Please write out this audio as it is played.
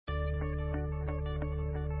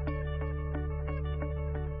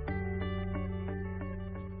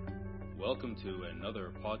Welcome to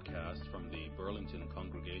another podcast from the Burlington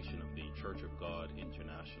Congregation of the Church of God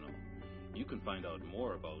International. You can find out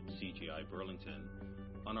more about CGI Burlington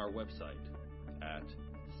on our website at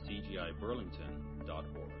cgiburlington.org.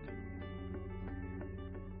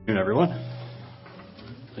 Good afternoon, everyone.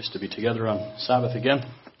 Nice to be together on Sabbath again.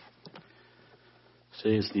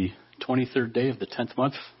 Today is the 23rd day of the 10th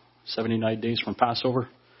month, 79 days from Passover.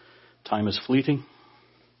 Time is fleeting.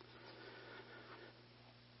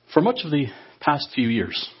 For much of the past few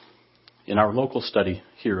years, in our local study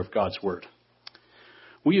here of God's Word,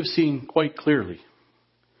 we have seen quite clearly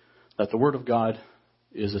that the Word of God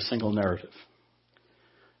is a single narrative,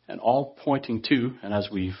 and all pointing to, and as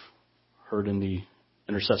we've heard in the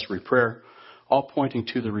intercessory prayer, all pointing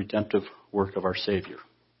to the redemptive work of our Savior.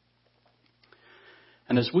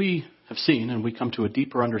 And as we have seen, and we come to a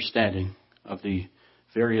deeper understanding of the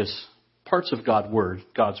various parts of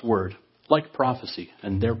God's Word, like prophecy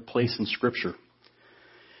and their place in Scripture,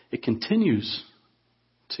 it continues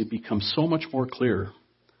to become so much more clear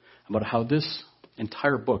about how this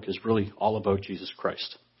entire book is really all about Jesus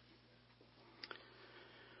Christ.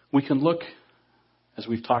 We can look, as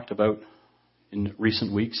we've talked about in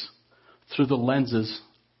recent weeks, through the lenses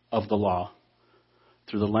of the law,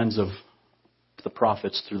 through the lens of the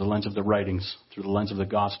prophets, through the lens of the writings, through the lens of the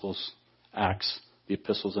Gospels, Acts, the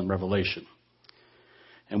Epistles, and Revelation.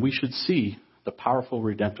 And we should see the powerful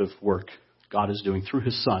redemptive work God is doing through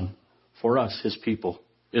His Son for us, His people,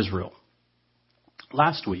 Israel.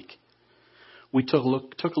 Last week, we took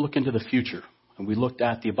a look into the future, and we looked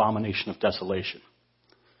at the abomination of desolation.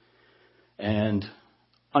 And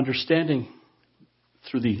understanding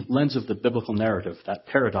through the lens of the biblical narrative, that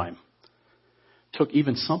paradigm, took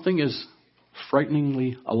even something as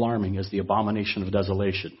frighteningly alarming as the abomination of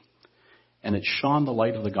desolation, and it shone the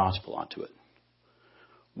light of the gospel onto it.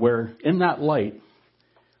 Where in that light,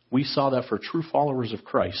 we saw that for true followers of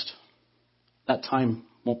Christ, that time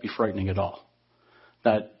won't be frightening at all.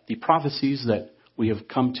 That the prophecies that we have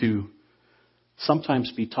come to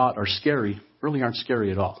sometimes be taught are scary, really aren't scary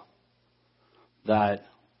at all. That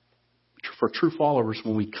for true followers,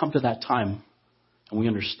 when we come to that time and we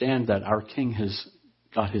understand that our King has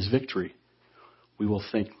got his victory, we will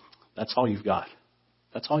think, that's all you've got.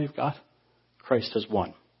 That's all you've got? Christ has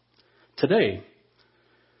won. Today,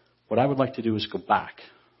 what I would like to do is go back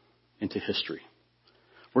into history.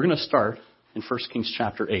 We're going to start in 1 Kings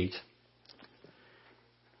chapter 8.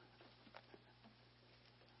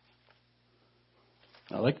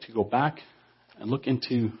 I'd like to go back and look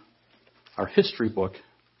into our history book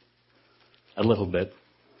a little bit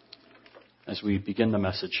as we begin the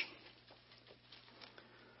message.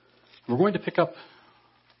 We're going to pick up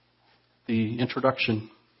the introduction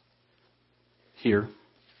here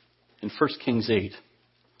in 1 Kings 8.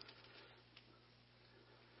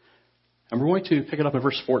 And we're going to pick it up at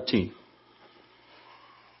verse 14.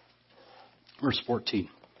 Verse 14.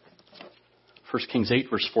 1 Kings 8,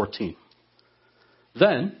 verse 14.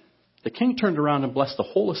 Then the king turned around and blessed the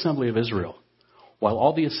whole assembly of Israel, while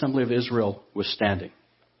all the assembly of Israel was standing.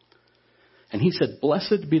 And he said,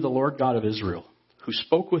 Blessed be the Lord God of Israel, who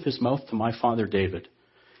spoke with his mouth to my father David,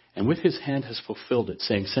 and with his hand has fulfilled it,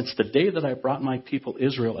 saying, Since the day that I brought my people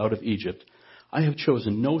Israel out of Egypt, I have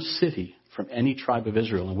chosen no city from any tribe of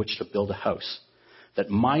Israel in which to build a house, that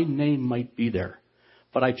my name might be there.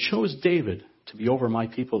 But I chose David to be over my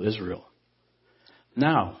people Israel.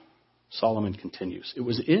 Now, Solomon continues, it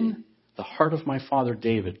was in the heart of my father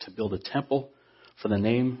David to build a temple for the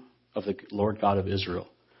name of the Lord God of Israel.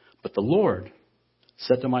 But the Lord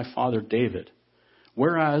said to my father David,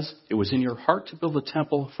 Whereas it was in your heart to build a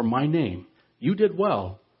temple for my name, you did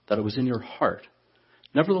well that it was in your heart.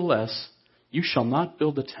 Nevertheless, you shall not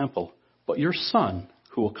build a temple, but your son,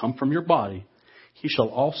 who will come from your body, he shall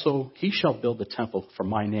build the temple for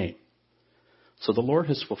my name. So the Lord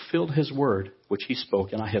has fulfilled his word, which he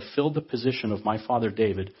spoke, and I have filled the position of my father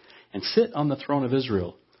David, and sit on the throne of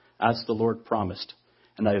Israel, as the Lord promised.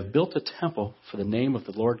 And I have built a temple for the name of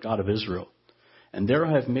the Lord God of Israel. And there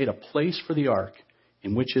I have made a place for the ark,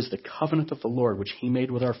 in which is the covenant of the Lord, which he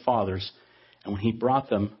made with our fathers, and when he brought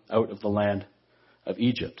them out of the land of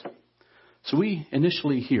Egypt. So we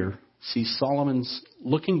initially here see Solomon's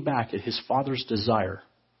looking back at his father's desire,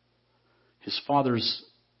 his father's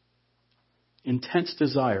intense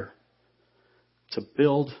desire to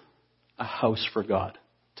build a house for God,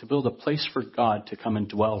 to build a place for God to come and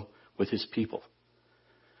dwell with his people.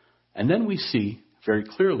 And then we see very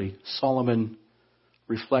clearly Solomon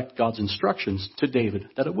reflect God's instructions to David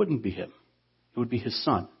that it wouldn't be him. It would be his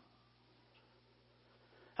son.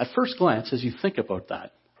 At first glance, as you think about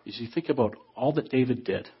that, as you think about all that David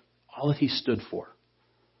did, all that he stood for,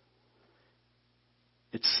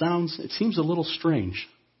 it seems a little strange,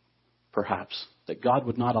 perhaps, that God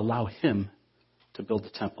would not allow him to build the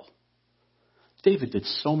temple. David did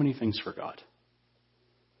so many things for God.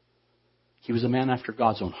 He was a man after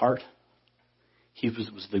God's own heart. He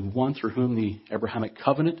was the one through whom the Abrahamic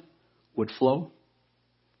covenant would flow.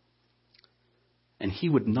 And he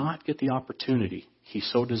would not get the opportunity he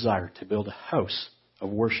so desired to build a house of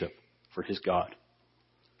worship for his God.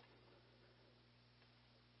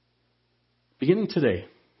 Beginning today,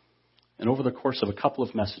 and over the course of a couple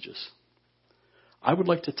of messages, I would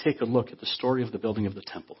like to take a look at the story of the building of the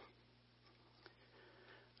temple.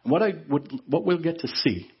 And what we'll get to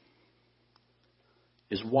see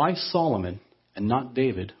is why Solomon and not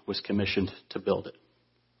David was commissioned to build it.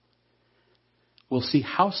 We'll see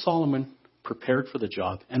how Solomon prepared for the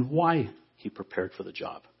job and why he prepared for the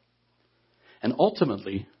job. And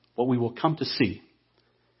ultimately, what we will come to see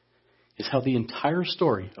is how the entire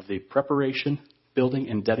story of the preparation, building,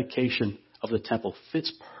 and dedication of the temple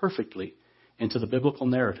fits perfectly into the biblical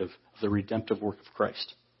narrative of the redemptive work of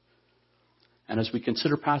Christ. And as we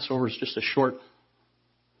consider Passover as just a short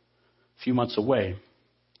few months away,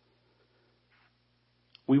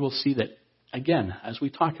 we will see that, again, as we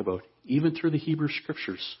talk about, even through the Hebrew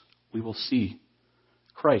Scriptures, we will see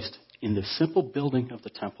Christ in the simple building of the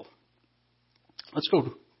temple. Let's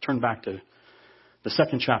turn back to the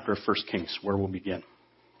second chapter of 1 Kings, where we'll begin.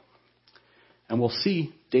 And we'll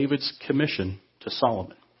see David's commission to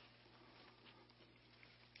Solomon,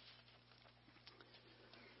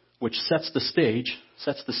 which sets the stage,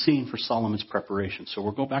 sets the scene for Solomon's preparation. So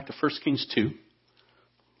we'll go back to 1 Kings 2.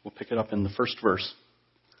 We'll pick it up in the first verse.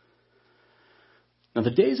 Now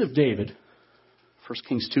the days of David, 1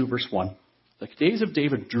 Kings 2, verse 1, the days of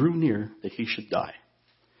David drew near that he should die.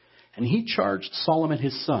 And he charged Solomon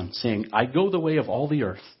his son, saying, I go the way of all the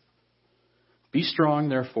earth. Be strong,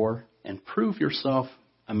 therefore, and prove yourself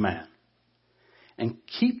a man. And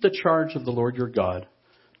keep the charge of the Lord your God,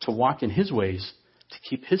 to walk in his ways, to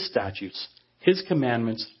keep his statutes, his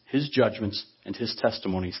commandments, his judgments, and his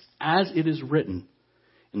testimonies, as it is written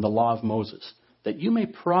in the law of Moses, that you may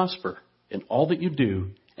prosper in all that you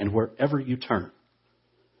do and wherever you turn.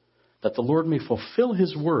 That the Lord may fulfill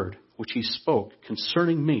his word, which he spoke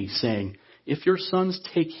concerning me, saying, if your sons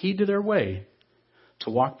take heed to their way, to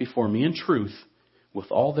walk before me in truth, with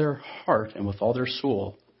all their heart and with all their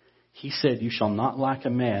soul, he said, you shall not lack a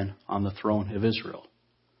man on the throne of Israel.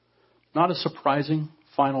 Not a surprising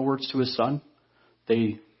final words to his son.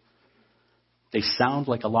 They sound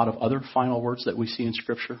like a lot of other final words that we see in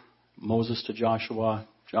Scripture. Moses to Joshua,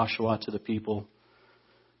 Joshua to the people.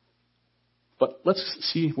 But let's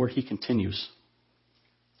see where he continues.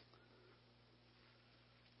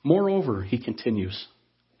 Moreover, he continues,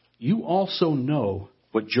 you also know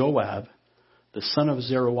what Joab, the son of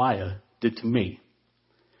Zeruiah, did to me,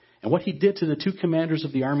 and what he did to the two commanders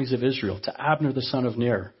of the armies of Israel, to Abner the son of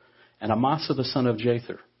Ner, and Amasa the son of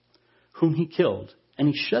Jether, whom he killed. And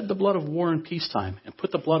he shed the blood of war in peacetime, and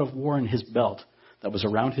put the blood of war in his belt that was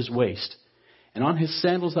around his waist, and on his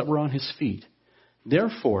sandals that were on his feet.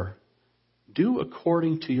 Therefore, do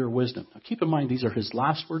according to your wisdom. Now keep in mind, these are his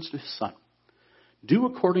last words to his son. Do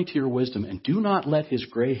according to your wisdom, and do not let his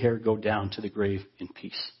gray hair go down to the grave in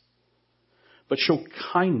peace. But show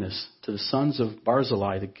kindness to the sons of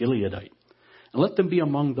Barzillai the Gileadite, and let them be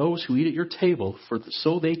among those who eat at your table, for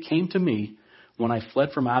so they came to me when I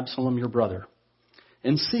fled from Absalom your brother.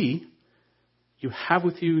 And see, you have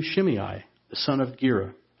with you Shimei, the son of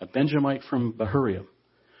Gera, a Benjamite from Bahuriam,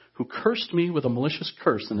 who cursed me with a malicious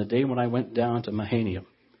curse in the day when I went down to Mahanaim.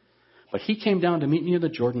 But he came down to meet me in the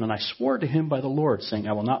Jordan, and I swore to him by the Lord, saying,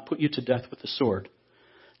 I will not put you to death with the sword.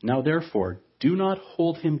 Now therefore, do not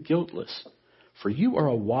hold him guiltless, for you are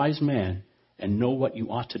a wise man and know what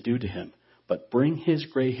you ought to do to him, but bring his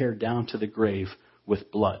gray hair down to the grave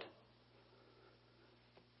with blood.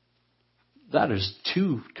 That is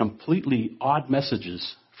two completely odd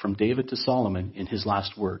messages from David to Solomon in his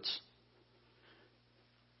last words.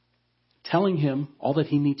 Telling him all that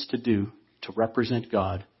he needs to do to represent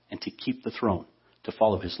God and to keep the throne, to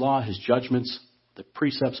follow his law, his judgments, the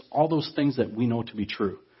precepts, all those things that we know to be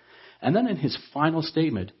true. And then in his final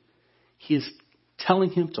statement, he is telling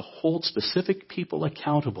him to hold specific people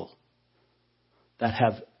accountable that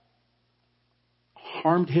have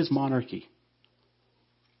harmed his monarchy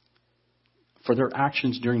for their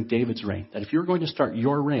actions during David's reign. That if you're going to start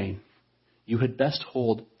your reign, you had best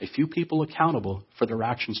hold a few people accountable for their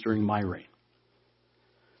actions during my reign.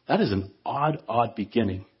 That is an odd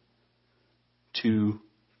beginning to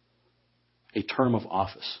a term of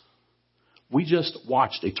office. We just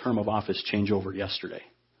watched a term of office change over yesterday.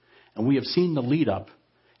 And we have seen the lead up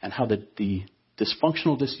and how the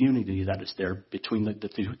dysfunctional disunity that is there between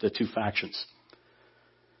the two factions.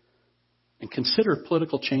 And consider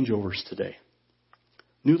political changeovers today.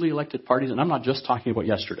 Newly elected parties, and I'm not just talking about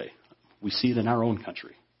yesterday. We see it in our own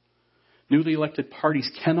country. Newly elected parties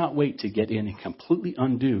cannot wait to get in and completely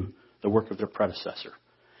undo the work of their predecessor.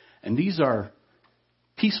 And these are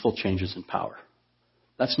peaceful changes in power.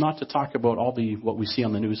 That's not to talk about what we see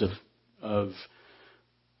on the news of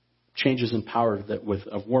changes in power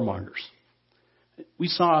of warmongers. We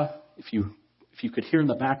saw, if you could hear in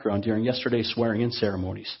the background during yesterday's swearing-in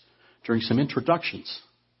ceremonies, during some introductions,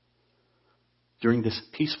 during this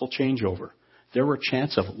peaceful changeover, there were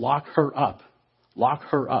chants of lock her up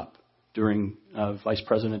during Vice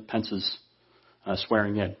President Pence's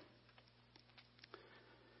swearing in,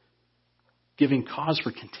 giving cause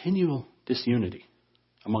for continual disunity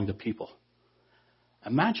among the people.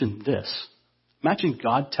 Imagine this. Imagine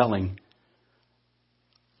God telling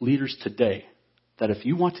leaders today that if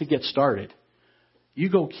you want to get started, you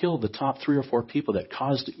go kill the top 3 or 4 people that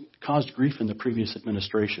caused grief in the previous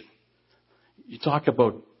administration. You talk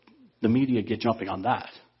about the media jumping on that.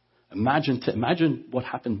 Imagine what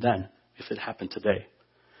happened then if it happened today.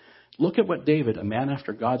 Look at what David, a man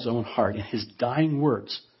after God's own heart, in his dying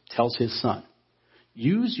words tells his son.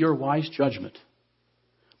 Use your wise judgment,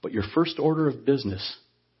 but your first order of business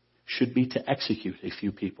should be to execute a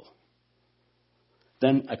few people.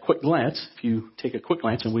 Then a quick glance, if you take a quick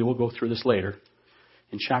glance, and we will go through this later,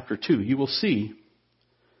 in chapter 2, you will see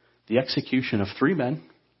the execution of 3 men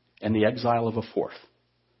and the exile of a 4th.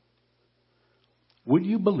 Would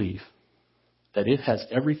you believe that it has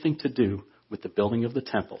everything to do with the building of the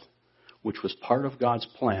temple, which was part of God's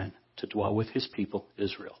plan to dwell with his people,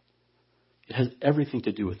 Israel? It has everything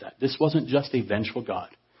to do with that. This wasn't just a vengeful God.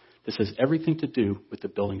 This has everything to do with the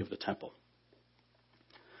building of the temple.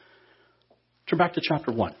 Turn back to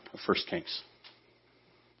chapter 1 of 1 Kings.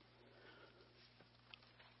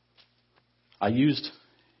 I used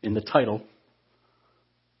in the title,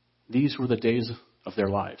 these were the days of their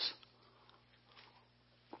lives.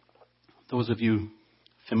 Those of you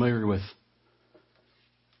familiar with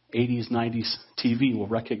 80s, 90s TV will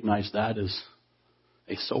recognize that as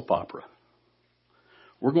a soap opera.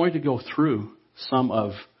 We're going to go through some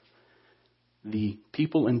of the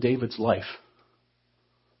people in David's life,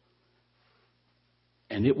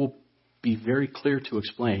 and it will be very clear to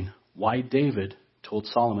explain why David told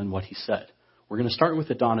Solomon what he said. We're going to start with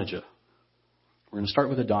Adonijah.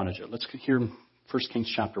 Let's hear 1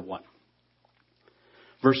 Kings chapter 1.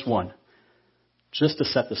 Verse 1, just to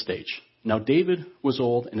set the stage. Now David was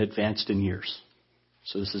old and advanced in years.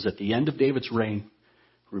 So this is at the end of David's reign.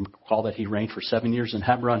 Recall that he reigned for 7 years in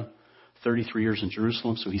Hebron, 33 years in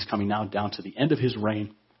Jerusalem. So he's coming now down to the end of his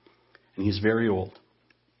reign, and he's very old.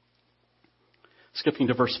 Skipping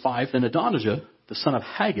to verse 5, then Adonijah, the son of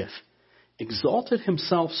Haggith, exalted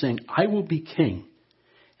himself, saying, I will be king.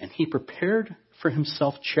 And he prepared for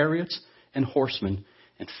himself chariots and horsemen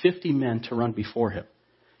and 50 men to run before him.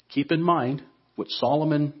 Keep in mind what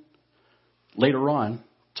Solomon later on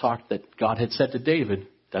talked that God had said to David,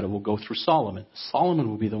 that it will go through Solomon. Solomon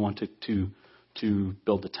will be the one to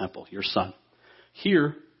build the temple, your son.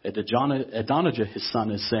 Here, Adonijah, his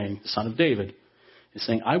son, is saying, the son of David, is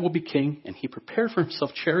saying, I will be king, and he prepared for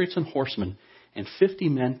himself chariots and horsemen and 50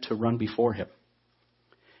 men to run before him.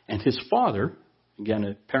 And his father, again,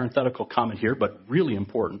 a parenthetical comment here, but really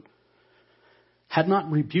important, had not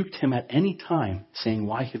rebuked him at any time, saying,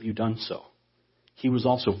 why have you done so? He was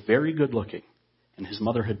also very good looking, and his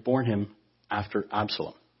mother had borne him after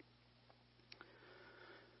Absalom.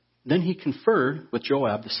 Then he conferred with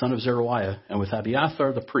Joab, the son of Zeruiah, and with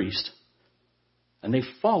Abiathar the priest, and they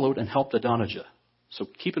followed and helped Adonijah. So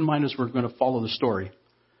keep in mind as we're going to follow the story,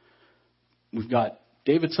 we've got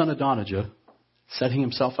David's son Adonijah setting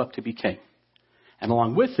himself up to be king. And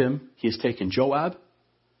along with him, he has taken Joab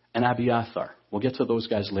and Abiathar. We'll get to those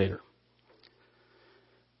guys later.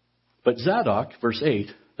 But Zadok, verse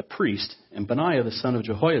 8, the priest, and Benaiah the son of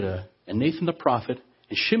Jehoiada, and Nathan the prophet,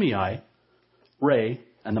 and Shimei, Ray,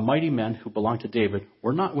 and the mighty men who belonged to David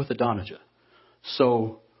were not with Adonijah.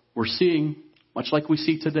 So we're seeing, much like we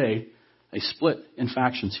see today, a split in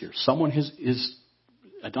factions here.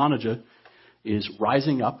 Adonijah is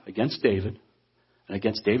rising up against David and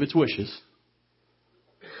against David's wishes.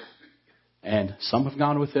 And some have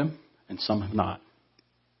gone with him and some have not.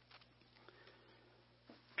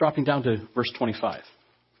 Dropping down to verse 25.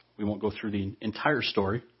 We won't go through the entire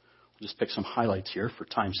story. We'll just pick some highlights here for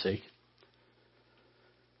time's sake.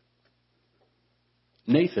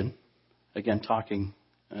 Nathan, again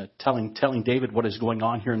telling David what is going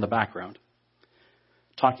on here in the background,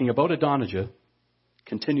 talking about Adonijah,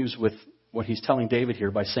 continues with what he's telling David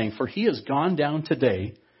here by saying, "For he has gone down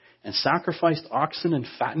today and sacrificed oxen and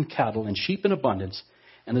fattened cattle and sheep in abundance,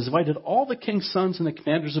 and has invited all the king's sons and the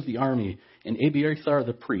commanders of the army and Abiathar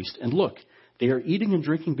the priest. And look, they are eating and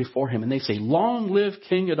drinking before him, and they say, 'Long live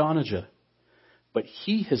King Adonijah.' But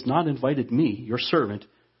he has not invited me, your servant,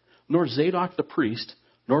 nor Zadok the priest,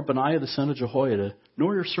 nor Benaiah the son of Jehoiada,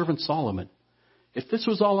 nor your servant Solomon. If this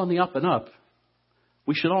was all on the up and up,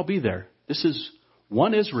 we should all be there. This is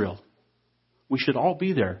one Israel. We should all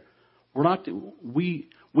be there.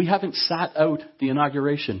 We haven't sat out the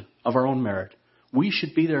inauguration of our own merit. We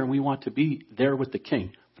should be there, and we want to be there with the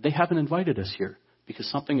king. But they haven't invited us here because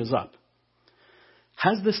something is up.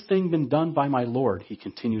 'Has this thing been done by my Lord?' he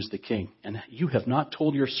continues, the king. 'And you have not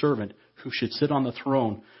told your servant who should sit on the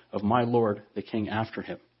throne of my Lord, the king, after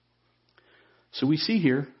him.'" So we see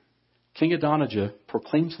here, King Adonijah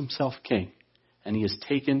proclaims himself king. And he has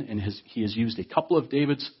taken and he has used a couple of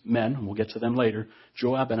David's men, and we'll get to them later,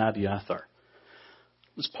 Joab and Abiathar.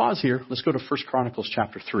 Let's pause here. Let's go to 1 Chronicles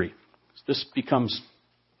chapter 3. This becomes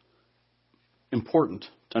important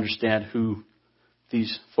to understand who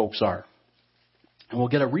these folks are. And we'll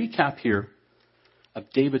get a recap here of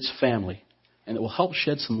David's family, and it will help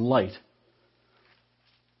shed some light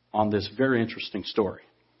on this very interesting story.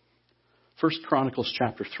 1 Chronicles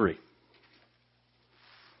chapter 3.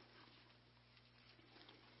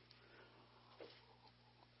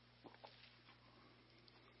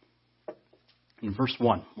 In verse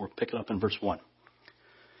 1, we'll pick it up in verse 1.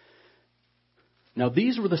 "Now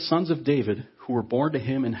these were the sons of David who were born to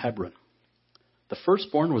him in Hebron. The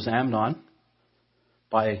firstborn was Amnon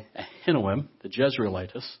by Ahinoam the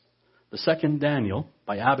Jezreelitess. The second Daniel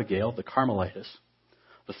by Abigail the Carmelitess.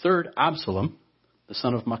 The third Absalom, the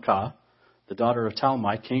son of Maacah, the daughter of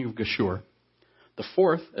Talmai, king of Geshur. The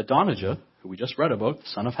fourth Adonijah, who we just read about, the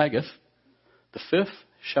son of Haggith. The fifth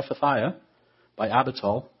Shephatiah by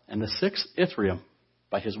Abital. And the sixth Ithream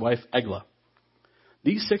by his wife Eglah.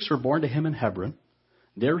 These six were born to him in Hebron.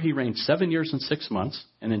 There he reigned 7 years and 6 months,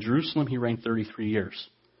 and in Jerusalem he reigned 33 years.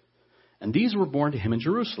 And these were born to him in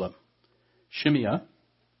Jerusalem: Shimei,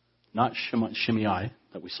 not Shimei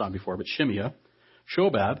that we saw before, but Shimei,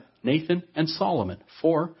 Shobab, Nathan, and Solomon,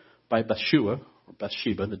 4 by Bathsheba,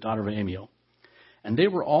 the daughter of Amiel. And there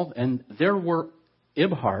were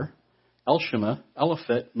Ibhar, Elshama,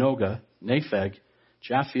 Eliphet, Noga, Nepheg,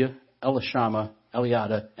 Japhia, Elishama,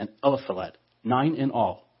 Eliada, and Eliphalet, 9 in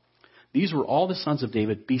all. These were all the sons of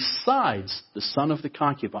David, besides the sons of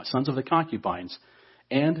the concubines,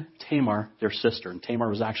 and Tamar, their sister. And Tamar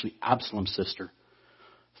was actually Absalom's sister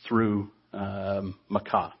through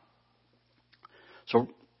Maacah. So,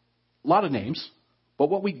 a lot of names, but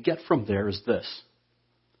what we get from there is this.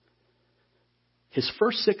 His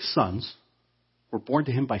first 6 sons were born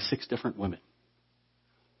to him by 6 different women.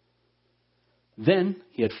 Then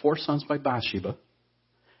he had 4 sons by Bathsheba,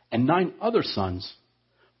 and 9 other sons,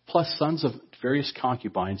 plus sons of various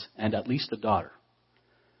concubines, and at least a daughter.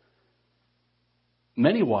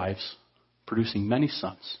 Many wives producing many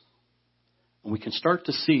sons. And we can start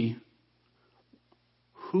to see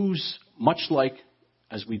who's, much like,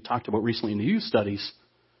 as we talked about recently in the youth studies,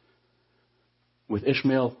 with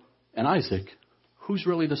Ishmael and Isaac, who's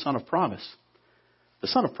really the son of promise? The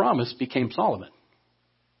son of promise became Solomon.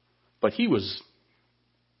 But he was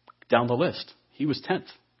down the list. He was 10th.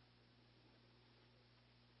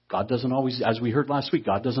 God doesn't always, as we heard last week,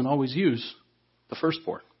 God doesn't always use the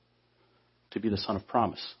firstborn to be the son of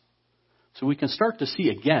promise. So we can start to see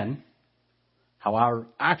again how our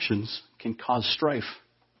actions can cause strife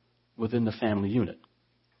within the family unit.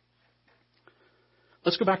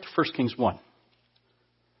 Let's go back to 1 Kings 1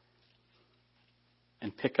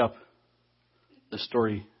 and pick up the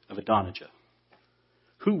story of Adonijah,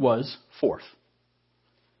 who was 4th.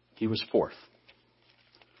 He was 4th.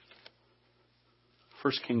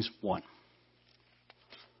 1 Kings 1.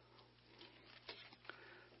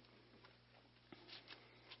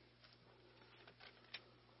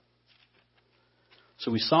 So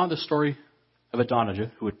we saw the story of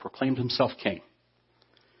Adonijah, who had proclaimed himself king.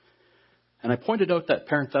 And I pointed out that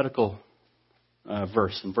parenthetical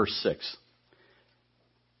verse in verse 6.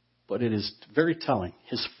 But it is very telling.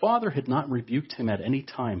 His father had not rebuked him at any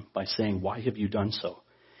time by saying, "Why have you done so?"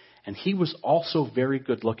 And he was also very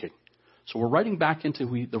good looking. So we're writing back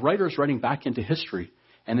the writer is writing back into history.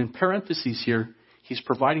 And in parentheses here, he's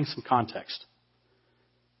providing some context.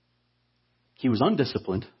 He was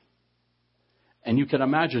undisciplined. And you can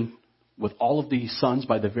imagine with all of these sons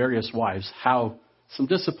by the various wives, how some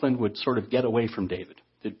discipline would sort of get away from David.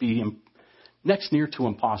 It'd be next near to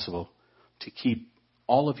impossible to keep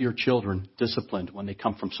all of your children disciplined when they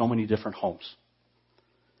come from so many different homes.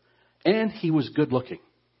 And he was good looking.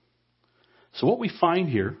 So what we find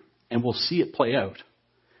here, and we'll see it play out,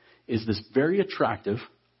 is this very attractive,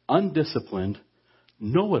 undisciplined,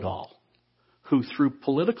 know-it-all who through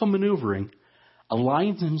political maneuvering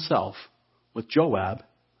aligns himself with Joab,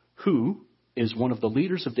 who is one of the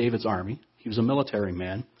leaders of David's army. He was a military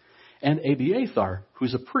man. And Abiathar,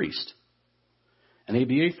 who's a priest. And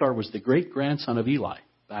Abiathar was the great-grandson of Eli,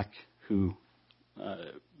 who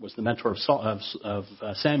was the mentor of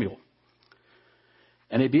Samuel.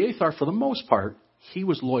 And Abiathar, for the most part, he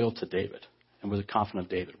was loyal to David and was a confidant of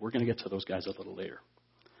David. We're going to get to those guys a little later.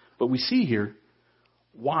 But we see here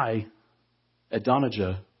why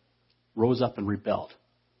Adonijah rose up and rebelled.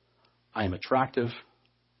 I am attractive.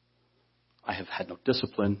 I have had no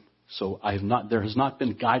discipline. So there has not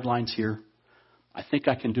been guidelines here. I think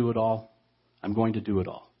I can do it all. I'm going to do it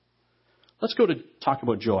all. Let's go to talk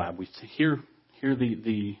about Joab. We hear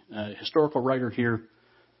the historical writer here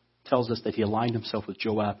tells us that he aligned himself with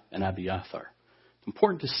Joab and Abiathar. It's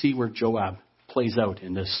important to see where Joab plays out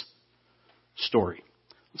in this story.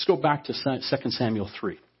 Let's go back to 2 Samuel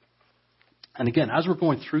 3. And again, as we're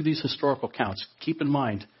going through these historical accounts, keep in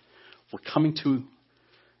mind we're coming to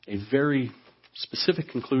a very specific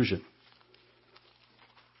conclusion.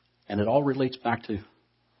 And it all relates back to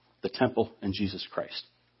the temple and Jesus Christ.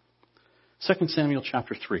 2 Samuel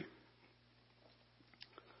chapter 3.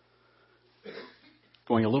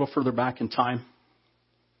 Going a little further back in time,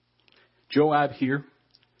 Joab here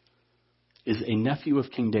is a nephew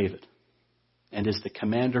of King David and is the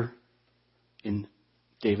commander in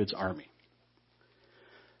David's army.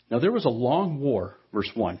 Now there was a long war, verse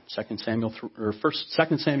 1, 2 Samuel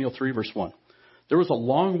 3, verse 1. There was a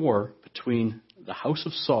long war between the house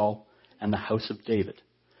of Saul and the house of David.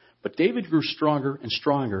 But David grew stronger and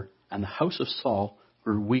stronger, and the house of Saul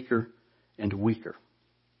grew weaker and weaker.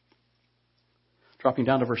 Dropping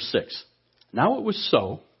down to verse 6. Now it was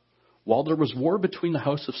so, while there was war between the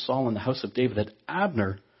house of Saul and the house of David, that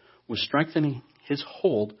Abner was strengthening his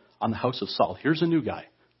hold on the house of Saul. Here's a new guy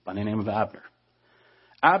by the name of Abner.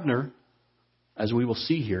 Abner, as we will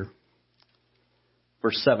see here,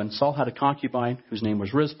 verse 7, Saul had a concubine whose name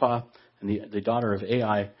was Rizpah, and the daughter of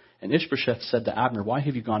Ai, and Ishbosheth said to Abner, "Why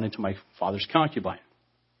have you gone into my father's concubine?"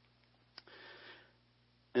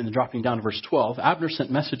 And then dropping down to verse 12, Abner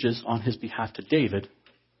sent messages on his behalf to David,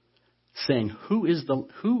 saying, Who is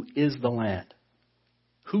the land?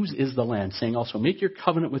 Whose is the land? Saying also, make your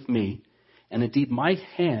covenant with me, and indeed my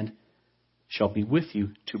hand shall be with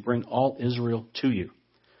you to bring all Israel to you.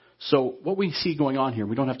 So what we see going on here,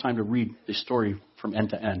 we don't have time to read the story from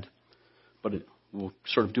end to end, but we'll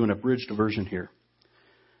sort of do an abridged version here.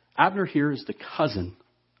 Abner here is the cousin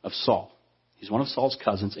of Saul. He's one of Saul's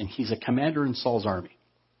cousins, and he's a commander in Saul's army.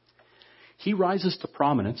 He rises to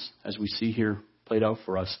prominence, as we see here played out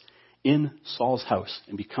for us, in Saul's house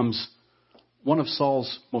and becomes one of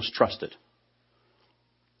Saul's most trusted.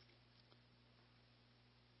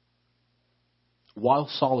 While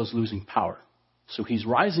Saul is losing power. So he's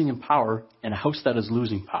rising in power in a house that is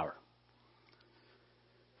losing power.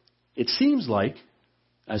 It seems like,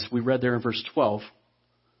 as we read there in verse 12,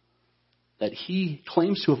 that he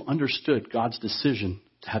claims to have understood God's decision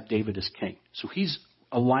to have David as king. So he's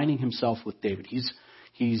aligning himself with David. He's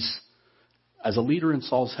as a leader in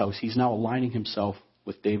Saul's house, he's now aligning himself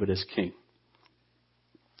with David as king.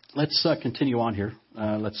 Let's continue on here.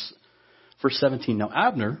 Verse 17. Now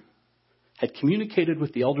Abner had communicated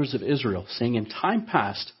with the elders of Israel, saying, in time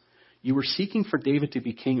past, you were seeking for David to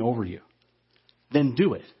be king over you. Then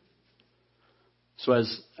do it. So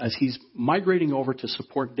as he's migrating over to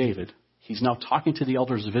support David, he's now talking to the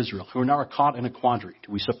elders of Israel, who are now caught in a quandary.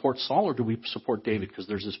 Do we support Saul or do we support David? Because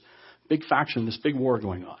there's this big faction, this big war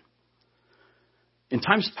going on. In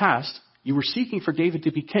times past, you were seeking for David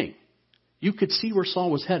to be king. You could see where Saul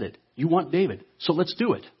was headed. You want David. So let's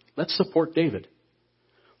do it. Let's support David.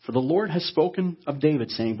 For the Lord has spoken of David,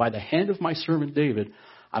 saying, by the hand of my servant David,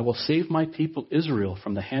 I will save my people Israel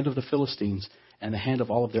from the hand of the Philistines and the hand of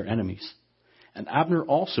all of their enemies. And Abner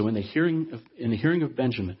also in the hearing of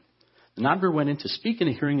Benjamin. And Abner went in to speak in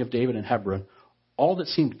the hearing of David in Hebron, all that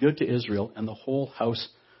seemed good to Israel and the whole house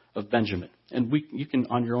of Benjamin. And you can,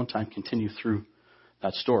 on your own time, continue through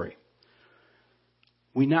that story.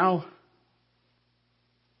 We now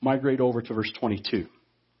migrate over to verse 22.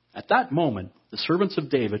 At that moment, the servants of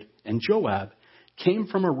David and Joab came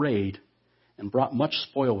from a raid and brought much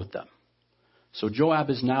spoil with them. So Joab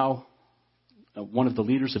is now one of the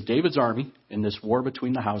leaders of David's army in this war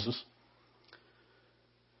between the houses.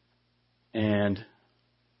 And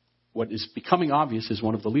what is becoming obvious is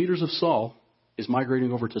one of the leaders of Saul is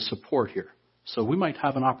migrating over to support here. So we might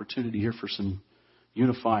have an opportunity here for some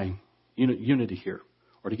unifying unity here,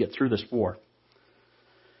 or to get through this war.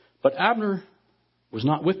 But Abner was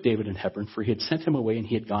not with David in Hebron, for he had sent him away and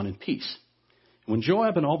he had gone in peace. When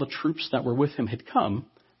Joab and all the troops that were with him had come,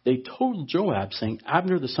 they told Joab, saying,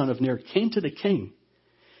 Abner the son of Ner came to the king,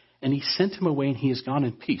 and he sent him away and he has gone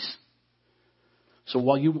in peace. So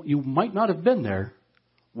while you might not have been there,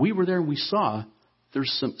 we were there and we saw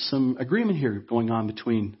there's some agreement here going on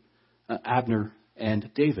between Abner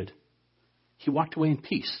and David. He walked away in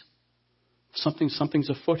peace. Something's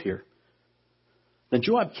afoot here. Then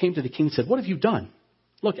Joab came to the king and said, what have you done?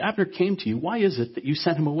 Look, Abner came to you. Why is it that you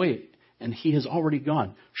sent him away and he has already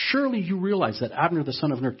gone? Surely you realize that Abner the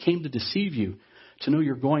son of Ner came to deceive you, to know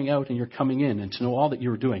you're going out and you're coming in, and to know all that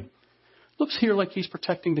you're doing. Looks here like he's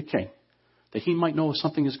protecting the king, that he might know if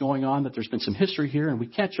something is going on, that there's been some history here, and we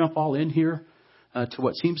can't jump all in here to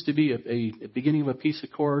what seems to be a beginning of a peace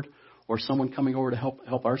accord or someone coming over to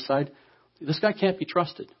help our side. This guy can't be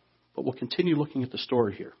trusted. But we'll continue looking at the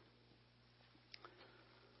story here.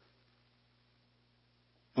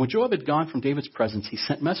 When Joab had gone from David's presence, he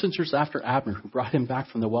sent messengers after Abner, who brought him back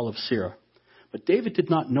from the well of Sirah. But David did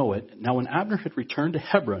not know it. Now when Abner had returned to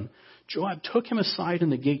Hebron, Joab took him aside in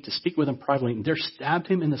the gate to speak with him privately, and there stabbed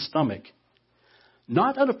him in the stomach,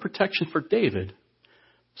 not out of protection for David,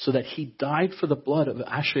 so that he died for the blood of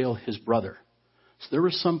Asahel, his brother. So there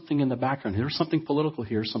was something in the background. There was something political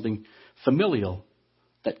here, something familial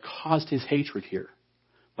that caused his hatred here.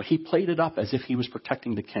 But he played it up as if he was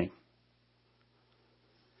protecting the king.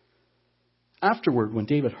 Afterward, when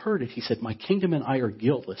David heard it, he said, my kingdom and I are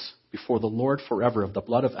guiltless before the Lord forever of the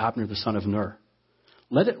blood of Abner the son of Ner.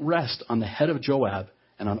 Let it rest on the head of Joab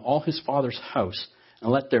and on all his father's house,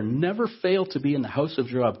 and let there never fail to be in the house of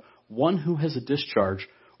Joab one who has a discharge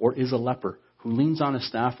or is a leper, who leans on a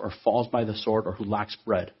staff or falls by the sword or who lacks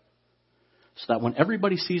bread. So that when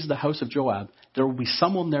everybody sees the house of Joab, there will be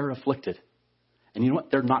someone there afflicted. And you know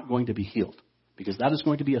what? They're not going to be healed, because that is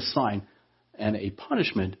going to be a sign and a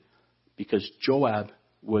punishment, because Joab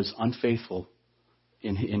was unfaithful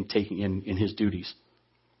in his duties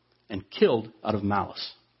and killed out of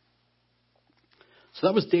malice. So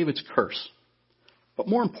that was David's curse. But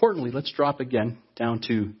more importantly, let's drop again down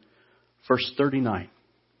to verse 39.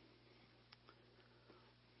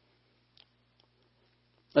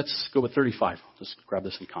 Let's go with 35. Let's grab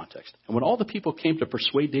this in context. And when all the people came to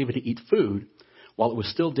persuade David to eat food, while it was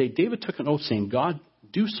still day, David took an oath, saying, God,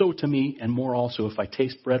 do so to me and more also if I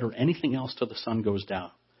taste bread or anything else till the sun goes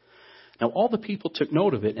down. Now all the people took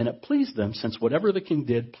note of it, and it pleased them, since whatever the king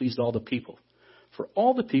did pleased all the people. For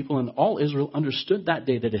all the people and all Israel understood that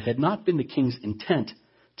day that it had not been the king's intent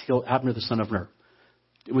to kill Abner the son of Ner.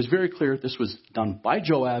 It was very clear this was done by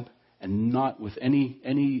Joab and not with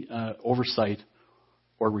any oversight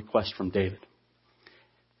or request from David.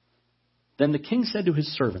 Then the king said to his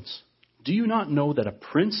servants, do you not know that a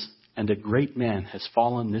prince and a great man has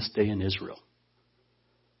fallen this day in Israel?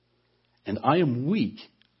 And I am weak,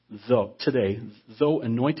 though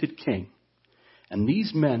anointed king. And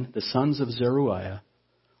these men, the sons of Zeruiah,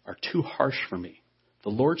 are too harsh for me. The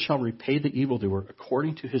Lord shall repay the evildoer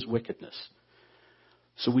according to his wickedness.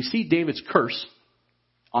 So we see David's curse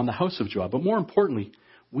on the house of Joab. But more importantly,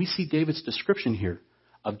 we see David's description here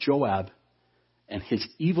of Joab and his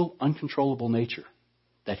evil, uncontrollable nature.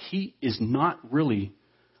 That he is not really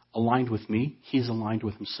aligned with me. He is aligned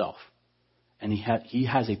with himself. And he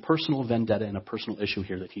has a personal vendetta and a personal issue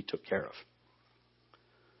here that he took care of.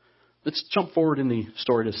 Let's jump forward in the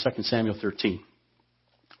story to 2 Samuel 13.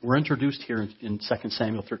 We're introduced here in 2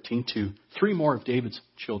 Samuel 13 to three more of David's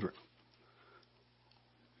children.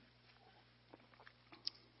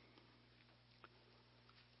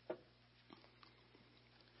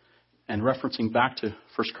 And referencing back to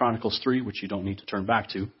 1 Chronicles 3, which you don't need to turn back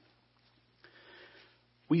to,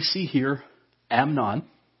 we see here Amnon,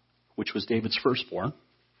 which was David's firstborn,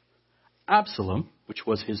 Absalom, which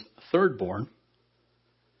was his thirdborn,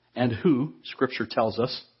 and who, Scripture tells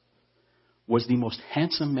us, was the most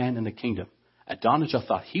handsome man in the kingdom. Adonijah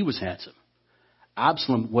thought he was handsome.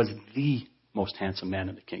 Absalom was the most handsome man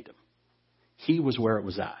in the kingdom. He was where it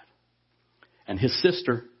was at. And his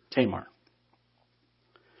sister, Tamar,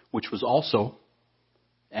 which was also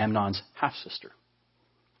Amnon's half-sister.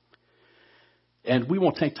 And we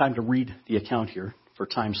won't take time to read the account here for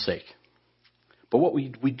time's sake. But what we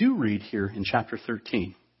do read here in chapter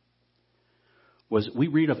 13 was we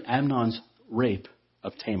read of Amnon's rape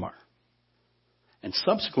of Tamar. And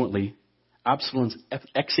subsequently, Absalom's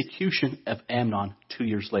execution of Amnon 2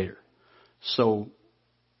 years later. So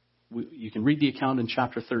you can read the account in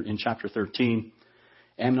chapter 13.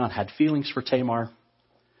 Amnon had feelings for Tamar.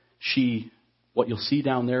 What you'll see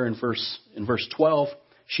down there in verse 12,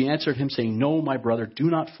 She answered him, saying, "No, my brother, do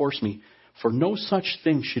not force me, for no such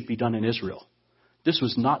thing should be done in Israel." This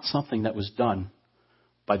was not something that was done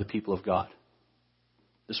by the people of God.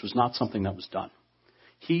 This was not something that was done.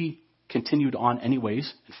 He continued on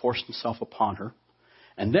anyways and forced himself upon her.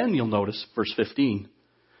 And then you'll notice, verse 15,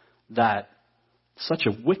 that such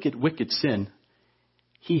a wicked, wicked sin,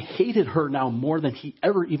 he hated her now more than he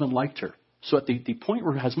ever even liked her. So at the point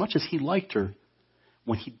where as much as he liked her,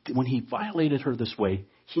 when he violated her this way,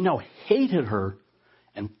 he now hated her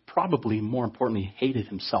and probably more importantly hated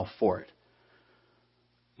himself for it.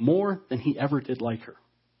 More than he ever did like her.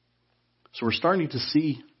 So we're starting to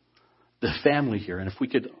see the family here. And if we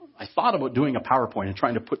could, I thought about doing a PowerPoint and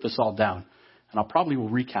trying to put this all down. And I'll probably will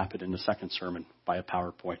recap it in the second sermon by a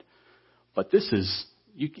PowerPoint. But this is,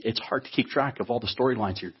 it's hard to keep track of all the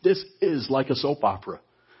storylines here. This is like a soap opera.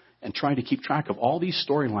 And trying to keep track of all these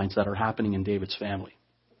storylines that are happening in David's family.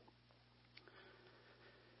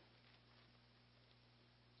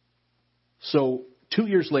 So 2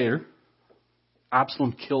 years later,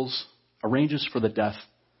 Absalom arranges for the death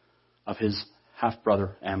of his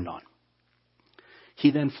half-brother Amnon.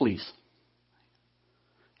 He then flees.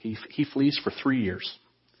 He flees for 3 years.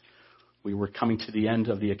 We were coming to the end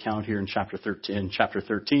of the account here in chapter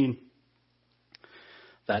 13.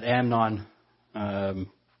 That Amnon,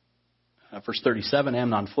 verse 37,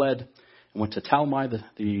 Amnon fled and went to Talmai,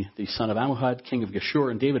 the son of Ammihud, king of Geshur,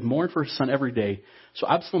 and David mourned for his son every day. So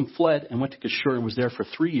Absalom fled and went to Geshur and was there for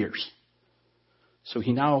 3 years. So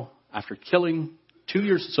he now, after killing 2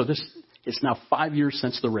 years, so this is now 5 years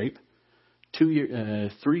since the rape,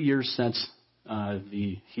 3 years since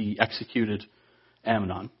he executed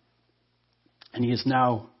Amnon, and he is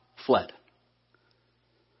now fled.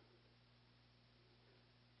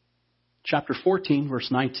 Chapter 14, verse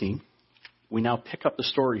 19, we now pick up the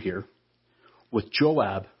story here with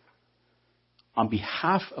Joab on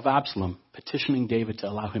behalf of Absalom petitioning David to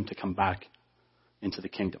allow him to come back into the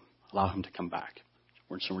kingdom, allow him to come back.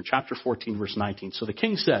 So we're in chapter 14, verse 19. So the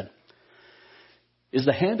king said, "Is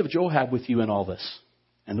the hand of Joab with you in all this?"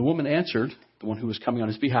 And the woman answered, the one who was coming on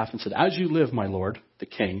his behalf, and said, "As you live, my lord, the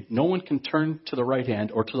king, no one can turn to the right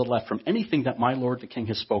hand or to the left from anything that my lord, the king,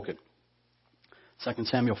 has spoken." 2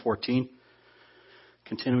 Samuel 14,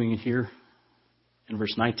 continuing here in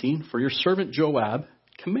verse 19. "For your servant Joab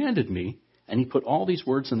commanded me, and he put all these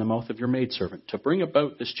words in the mouth of your maidservant, to bring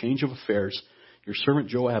about this change of affairs. Your servant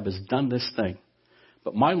Joab has done this thing.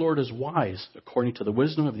 But my Lord is wise, according to the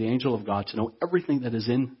wisdom of the angel of God, to know everything that is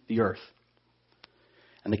in the earth."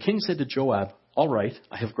 And the king said to Joab, "All right,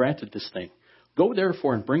 I have granted this thing. Go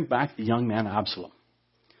therefore and bring back the young man Absalom."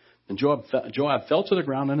 Then Joab fell to the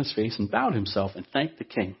ground on his face and bowed himself and thanked the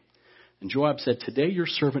king. And Joab said, "Today your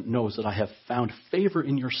servant knows that I have found favor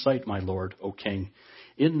in your sight, my lord, O king,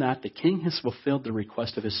 in that the king has fulfilled the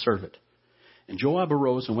request of his servant." And Joab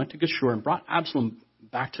arose and went to Geshur and brought Absalom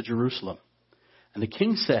back to Jerusalem. And the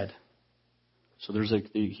king said, so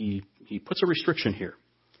he puts a restriction here.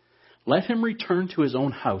 "Let him return to his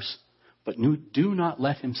own house, but do not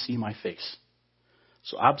let him see my face."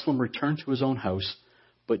 So Absalom returned to his own house,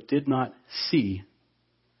 but did not see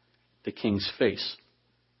the king's face.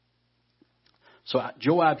 So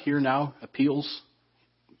Joab here now appeals,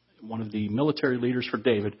 one of the military leaders for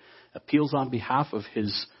David, appeals on behalf of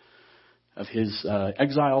his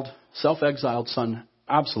self-exiled son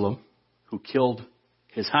Absalom, who killed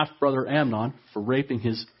his half-brother Amnon for raping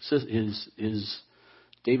his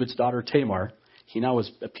David's daughter Tamar. He now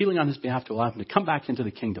is appealing on his behalf to allow him to come back into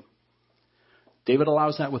the kingdom. David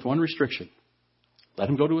allows that with one restriction. Let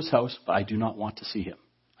him go to his house, but I do not want to see him.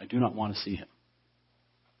 I do not want to see him.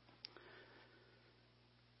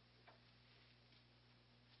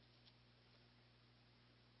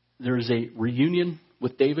 There is a reunion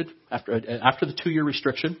with David after the 2-year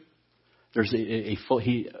restriction. There's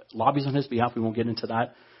he lobbies on his behalf. We won't get into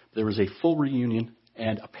that. There was a full reunion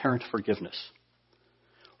and apparent forgiveness.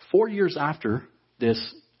 4 years after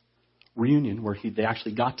this reunion, where they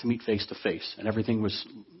actually got to meet face to face, and everything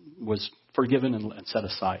was forgiven and set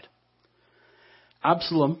aside,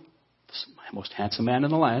 Absalom, the most handsome man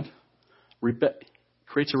in the land,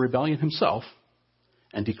 creates a rebellion himself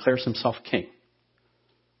and declares himself king.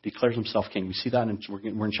 We see that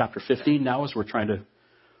we're in chapter 15 now as we're trying to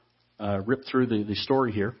rip through the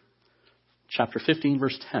story here. Chapter 15,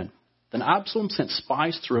 verse 10. "Then Absalom sent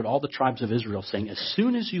spies throughout all the tribes of Israel, saying, 'As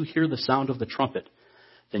soon as you hear the sound of the trumpet,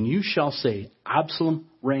 then you shall say, Absalom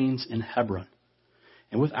reigns in Hebron.'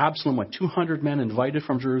 And with Absalom went 200 men invited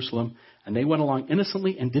from Jerusalem, and they went along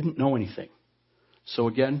innocently and didn't know anything." So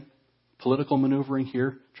again, political maneuvering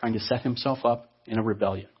here, trying to set himself up in a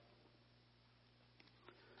rebellion.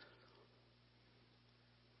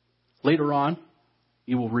 Later on,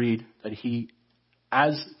 you will read that he,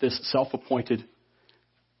 as this self-appointed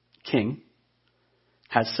king,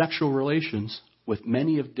 has sexual relations with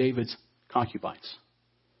many of David's concubines,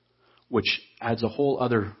 which adds a whole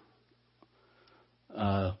other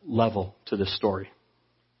level to this story.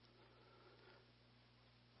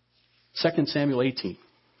 2 Samuel 18,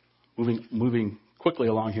 moving quickly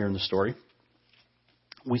along here in the story,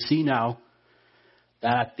 we see now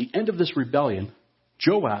that at the end of this rebellion,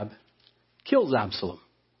 Joab kills Absalom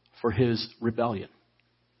for his rebellion.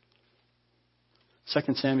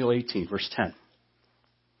 2 Samuel 18, verse 10.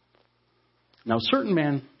 Now, a certain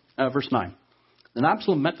man, verse 9. Then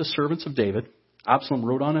Absalom met the servants of David. Absalom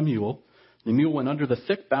rode on a mule. The mule went under the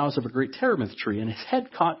thick boughs of a great terebinth tree, and his head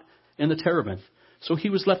caught in the terebinth. So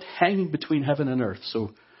he was left hanging between heaven and earth.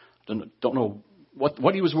 So don't know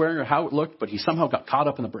what he was wearing or how it looked, but he somehow got caught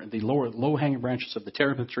up in the low-hanging branches of the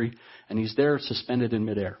terebinth tree, and he's there suspended in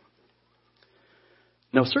midair.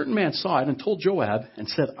 Now, a certain man saw it and told Joab and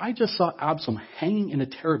said, I just saw Absalom hanging in a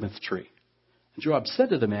terebinth tree. And Joab said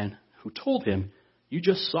to the man who told him, you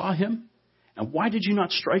just saw him? And why did you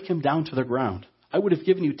not strike him down to the ground? I would have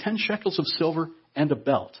given you 10 shekels of silver and a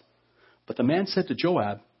belt. But the man said to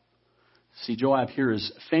Joab, see, Joab here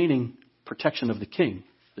is feigning protection of the king.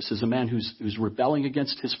 This is a man who's rebelling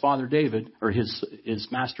against his father David, or his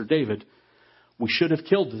master David. We should have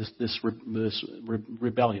killed this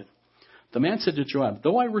rebellion. The man said to Joab,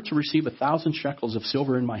 though I were to receive 1,000 shekels of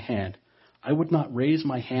silver in my hand, I would not raise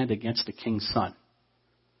my hand against the king's son.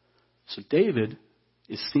 So David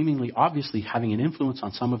is seemingly, obviously having an influence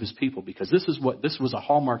on some of his people, because this was a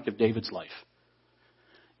hallmark of David's life.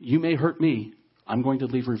 You may hurt me. I'm going to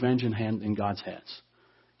leave revenge in God's hands.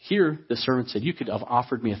 Here, the servant said, you could have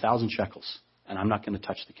offered me 1,000 shekels, and I'm not going to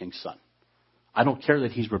touch the king's son. I don't care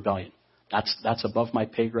that he's rebellion. That's above my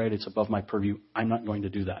pay grade. It's above my purview. I'm not going to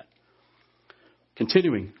do that.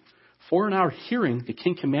 Continuing, for in our hearing, the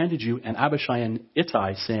king commanded you and Abishai and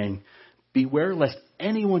Ittai, saying, beware lest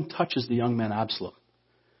anyone touches the young man Absalom.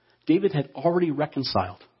 David had already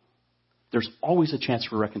reconciled. There's always a chance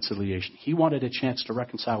for reconciliation. He wanted a chance to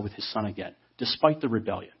reconcile with his son again, despite the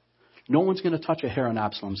rebellion. No one's going to touch a hair on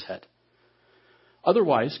Absalom's head.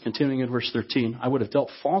 Otherwise, continuing in verse 13, I would have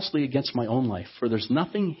dealt falsely against my own life, for there's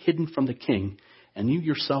nothing hidden from the king, and you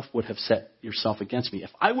yourself would have set yourself against me. If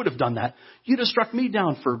I would have done that, you'd have struck me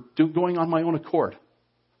down for going on my own accord.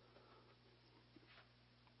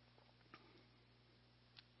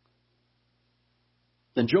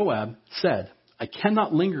 Then Joab said, I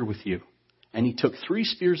cannot linger with you. And he took 3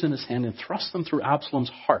 spears in his hand and thrust them through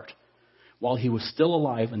Absalom's heart while he was still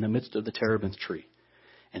alive in the midst of the terebinth tree.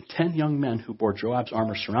 And 10 young men who bore Joab's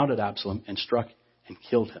armor surrounded Absalom and struck and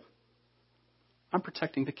killed him. I'm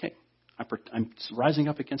protecting the king. I'm rising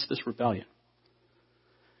up against this rebellion.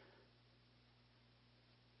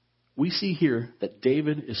 We see here that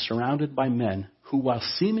David is surrounded by men who, while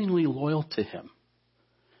seemingly loyal to him,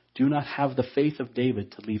 do not have the faith of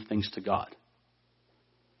David to leave things to God.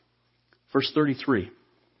 Verse 33.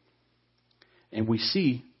 And we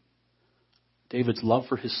see David's love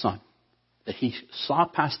for his son. That he saw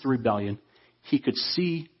past the rebellion. He could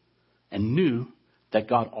see and knew that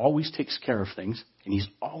God always takes care of things. And he's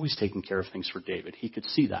always taken care of things for David. He could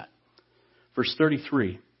see that. Verse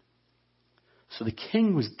 33. So the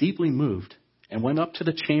king was deeply moved and went up to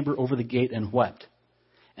the chamber over the gate and wept.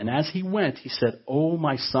 And as he went, he said, "Oh,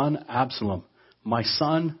 my son Absalom, my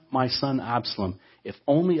son Absalom, if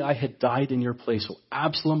only I had died in your place. Oh,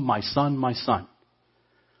 Absalom, my son, my son."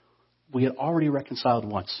 We had already reconciled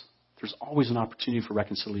once. There's always an opportunity for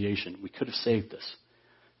reconciliation. We could have saved this.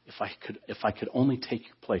 If I could only take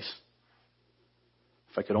your place.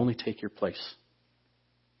 If I could only take your place.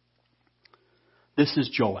 This is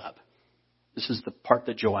Joab. This is the part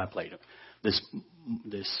that Joab played.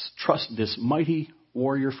 This mighty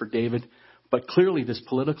warrior for David, but clearly this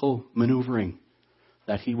political maneuvering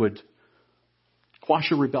that he would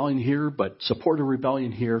quash a rebellion here, but support a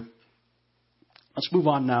rebellion here. Let's move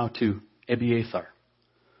on now to Abiathar,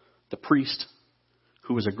 the priest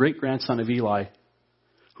who was a great-grandson of Eli,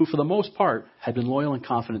 who for the most part had been loyal and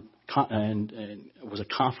confident and was a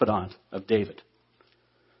confidant of David.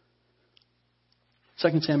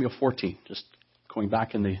 2 Samuel 14, just going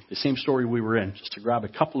back in the same story we were in, just to grab a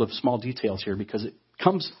couple of small details here because it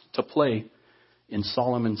comes to play in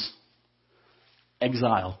Solomon's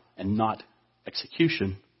exile and not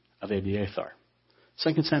execution of Abiathar.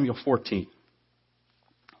 2 Samuel 14,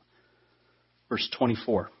 verse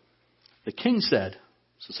 24. The king said,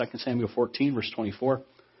 so 2 Samuel 14, verse 24,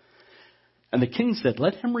 and the king said,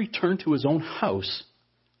 "Let him return to his own house,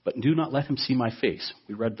 but do not let him see my face."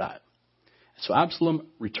 We read that. So Absalom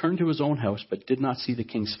returned to his own house, but did not see the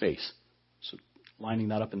king's face. So lining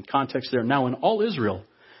that up in context there. Now in all Israel,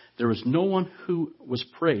 there was no one who was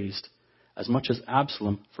praised as much as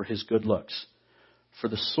Absalom for his good looks. For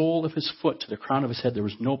the sole of his foot to the crown of his head, there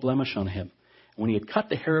was no blemish on him. And when he had cut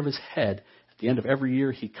the hair of his head, at the end of every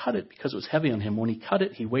year, he cut it because it was heavy on him. When he cut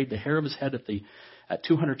it, he weighed the hair of his head at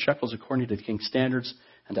 200 shekels according to the king's standards.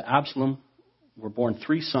 And to Absalom were born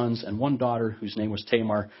 3 sons and 1 daughter whose name was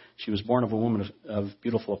Tamar. She was born of a woman of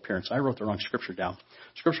beautiful appearance. I wrote the wrong scripture down.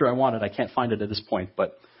 Scripture I wanted, I can't find it at this point,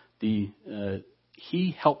 but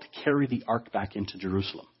he helped carry the ark back into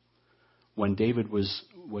Jerusalem when David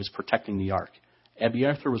was protecting the ark.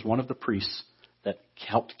 Abiathar was one of the priests that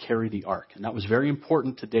helped carry the ark, and that was very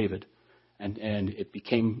important to David, and it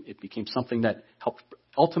became something that helped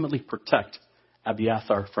ultimately protect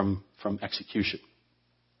Abiathar from execution.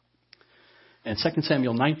 And 2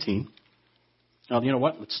 Samuel 19. Now, you know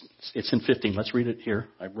what? It's in 15. Let's read it here.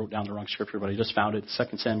 I wrote down the wrong scripture, but I just found it.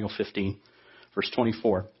 2 Samuel 15, verse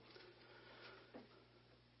 24.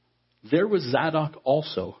 There was Zadok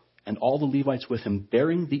also, and all the Levites with him,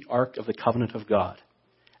 bearing the ark of the covenant of God.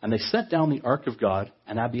 And they set down the ark of God,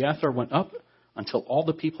 and Abiathar went up until all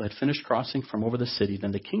the people had finished crossing from over the city.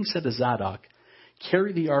 Then the king said to Zadok,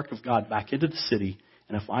 carry the ark of God back into the city,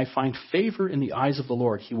 and if I find favor in the eyes of the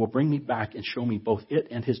Lord, he will bring me back and show me both it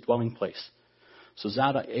and his dwelling place. So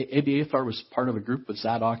Abiathar was part of a group with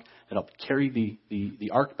Zadok that helped carry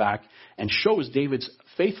the ark back and shows David's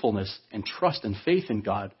faithfulness and trust and faith in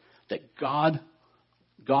God, that God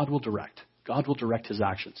will direct. God will direct his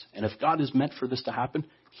actions. And if God is meant for this to happen,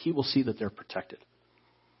 he will see that they're protected.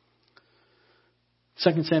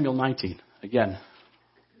 2 Samuel 19. Again,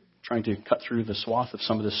 trying to cut through the swath of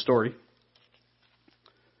some of this story.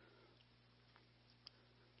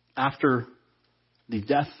 After the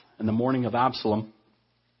death and the mourning of Absalom,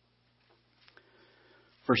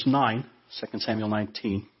 verse 9, 2 Samuel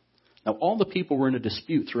 19. Now all the people were in a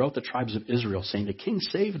dispute throughout the tribes of Israel, saying, the king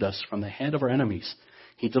saved us from the hand of our enemies.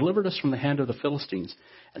 He delivered us from the hand of the Philistines.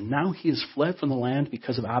 And now he has fled from the land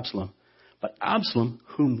because of Absalom. But Absalom,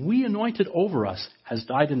 whom we anointed over us, has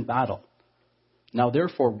died in battle. Now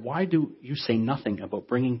therefore, why do you say nothing about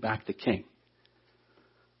bringing back the king?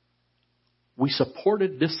 We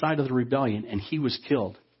supported this side of the rebellion, and he was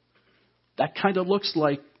killed. That kind of looks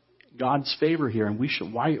like God's favor here, and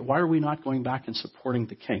why are we not going back and supporting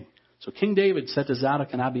the king? So King David said to Zadok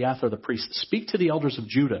and Abiathar the priests, speak to the elders of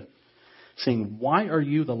Judah, saying, why are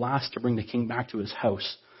you the last to bring the king back to his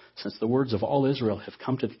house, since the words of all Israel have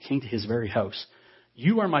come to the king to his very house?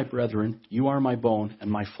 You are my brethren, you are my bone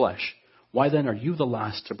and my flesh. Why then are you the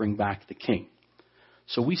last to bring back the king?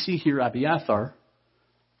 So we see here Abiathar,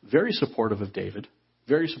 very supportive of David,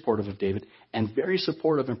 and very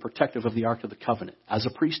supportive and protective of the Ark of the Covenant. As a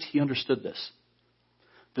priest, he understood this.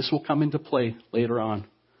 This will come into play later on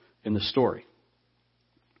in the story.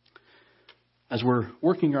 As we're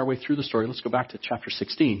working our way through the story, let's go back to chapter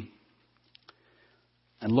 16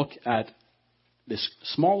 and look at this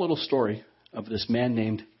small little story of this man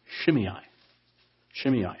named Shimei.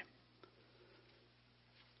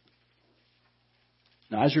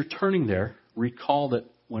 Now, as you're turning there, recall that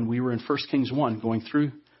when we were in 1 Kings 1, going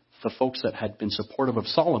through the folks that had been supportive of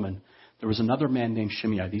Solomon, there was another man named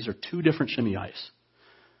Shimei. These are 2 different Shimei's.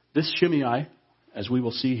 This Shimei, as we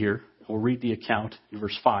will see here, we'll read the account in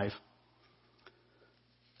verse 5.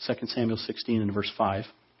 2 Samuel 16 and verse 5.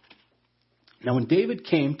 Now when David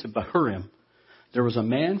came to Bahurim, there was a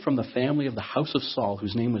man from the family of the house of Saul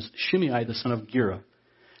whose name was Shimei the son of Gera.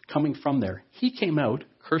 Coming from there, he came out,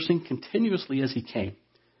 cursing continuously as he came.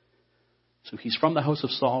 So he's from the house of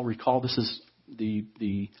Saul. Recall, this is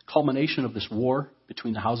the culmination of this war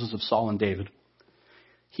between the houses of Saul and David.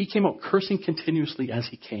 He came out cursing continuously as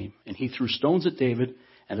he came, and he threw stones at David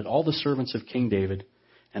and at all the servants of King David,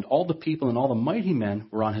 and all the people and all the mighty men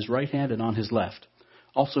were on his right hand and on his left.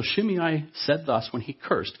 Also Shimei said thus when he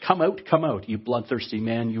cursed, come out, you bloodthirsty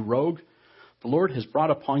man, you rogue. The Lord has brought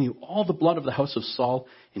upon you all the blood of the house of Saul,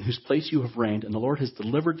 in whose place you have reigned, and the Lord has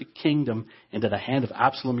delivered the kingdom into the hand of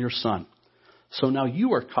Absalom your son. So now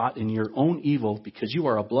you are caught in your own evil because you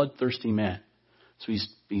are a bloodthirsty man. So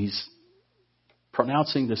he's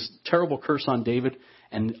pronouncing this terrible curse on David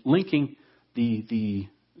and linking the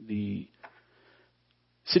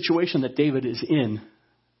situation that David is in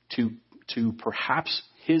to perhaps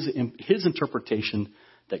his interpretation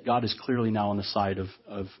that God is clearly now on the side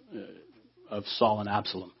of Saul and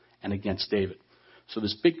Absalom and against David. So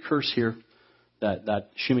this big curse here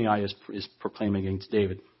that Shimei is proclaiming against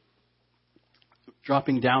David.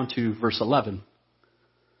 Dropping down to verse 11.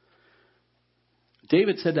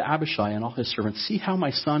 David said to Abishai and all his servants, see how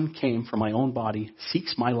my son came from my own body,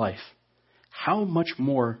 seeks my life. How much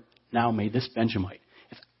more now may this Benjamite,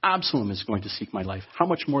 if Absalom is going to seek my life, how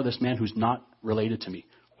much more this man who's not related to me,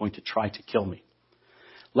 going to try to kill me?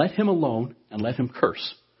 Let him alone and let him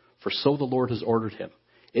curse, for so the Lord has ordered him.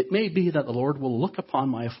 It may be that the Lord will look upon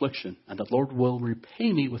my affliction, and the Lord will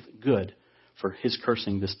repay me with good for his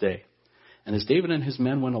cursing this day. And as David and his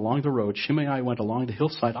men went along the road, Shimei went along the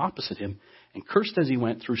hillside opposite him, and cursed as he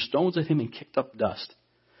went, threw stones at him and kicked up dust.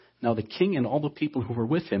 Now the king and all the people who were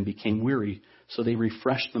with him became weary, so they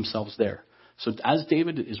refreshed themselves there. So as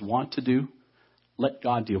David is wont to do, let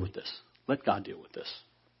God deal with this. Let God deal with this.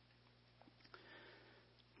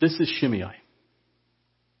 This is Shimei.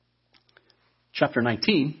 Chapter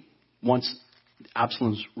 19, once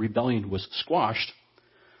Absalom's rebellion was squashed,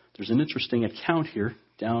 there's an interesting account here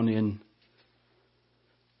down in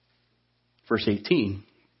verse 18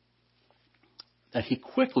 that he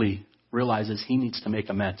quickly realizes he needs to make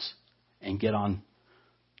amends and get on,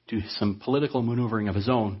 do some political maneuvering of his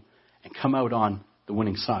own and come out on the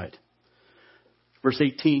winning side. Verse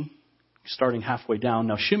 18, starting halfway down,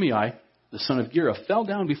 now Shimei, the son of Gera, fell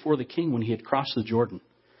down before the king when he had crossed the Jordan.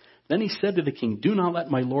 Then he said to the king, do not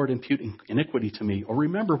let my lord impute iniquity to me, or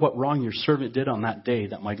remember what wrong your servant did on that day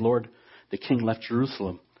that my lord the king left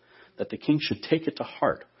Jerusalem, that the king should take it to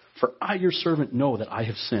heart. For I, your servant, know that I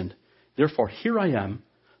have sinned. Therefore, here I am,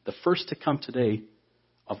 the first to come today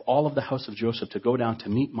of all of the house of Joseph to go down to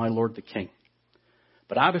meet my lord the king.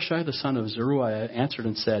 But Abishai, the son of Zeruiah, answered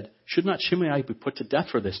and said, should not Shimei be put to death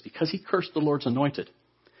for this, because he cursed the Lord's anointed?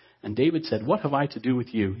 And David said, what have I to do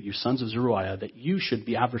with you, you sons of Zeruiah, that you should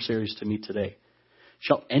be adversaries to me today?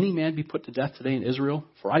 Shall any man be put to death today in Israel?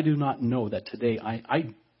 For I do not know that today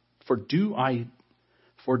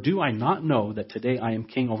do I not know that today I am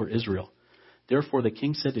king over Israel? Therefore the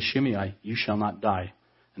king said to Shimei, you shall not die.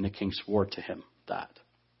 And the king swore to him that.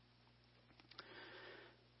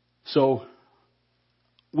 So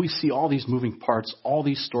we see all these moving parts, all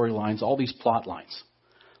these storylines, all these plot lines.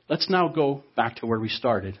 Let's now go back to where we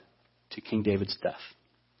started, to King David's death.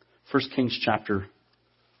 1 Kings chapter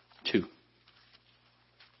 2.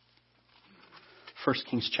 1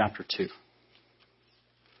 Kings chapter 2.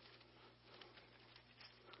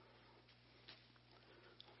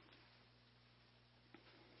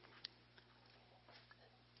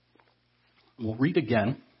 We'll read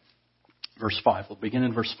again verse 5. We'll begin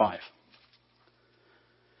in verse 5.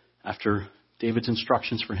 After David's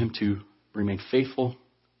instructions for him to remain faithful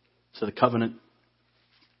to the covenant,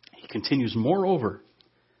 he continues, moreover,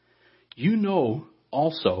 you know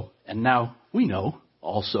also, and now we know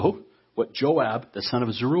also, what Joab, the son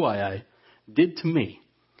of Zeruiah, did to me,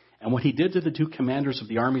 and what he did to the two commanders of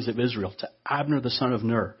the armies of Israel, to Abner the son of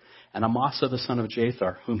Ner, and Amasa the son of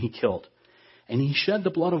Jathar, whom he killed. And he shed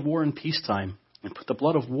the blood of war in peacetime, and put the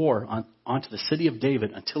blood of war onto the city of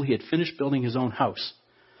David until he had finished building his own house,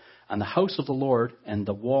 and the house of the Lord, and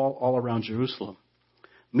the wall all around Jerusalem.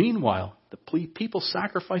 Meanwhile, the people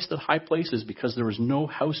sacrificed at high places because there was no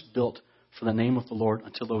house built for the name of the Lord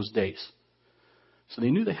until those days. So they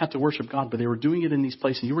knew they had to worship God, but they were doing it in these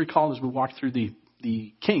places. You recall as we walked through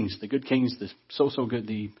the kings, the good kings, the so-so-good,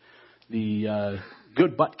 the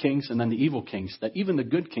good but kings, and then the evil kings, that even the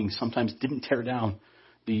good kings sometimes didn't tear down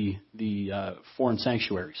the foreign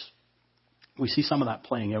sanctuaries. We see some of that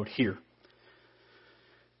playing out here.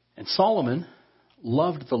 And Solomon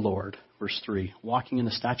loved the Lord, verse 3, walking in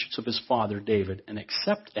the statutes of his father David, and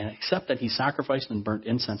except that he sacrificed and burnt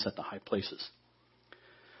incense at the high places.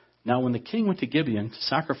 Now when the king went to Gibeon to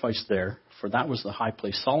sacrifice there, for that was the high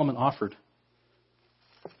place, Solomon offered...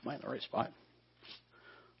 Am I in the right spot?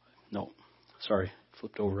 No, sorry,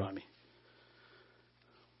 flipped over on me.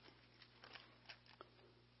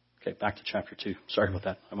 Okay, back to chapter 2. Sorry about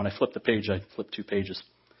that. When I flipped the page, I flipped 2 pages.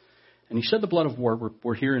 And he shed the blood of war.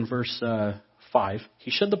 We're here in verse 5.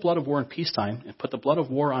 He shed the blood of war in peacetime and put the blood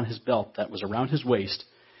of war on his belt that was around his waist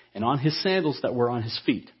and on his sandals that were on his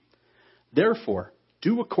feet. Therefore,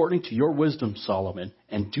 do according to your wisdom, Solomon,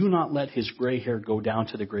 and do not let his gray hair go down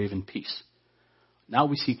to the grave in peace. Now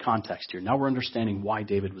we see context here. Now we're understanding why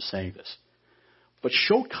David was saying this. But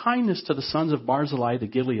show kindness to the sons of Barzillai the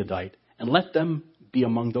Gileadite, and let them be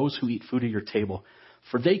among those who eat food at your table.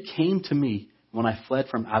 For they came to me when I fled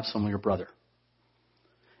from Absalom your brother.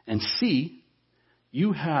 And see,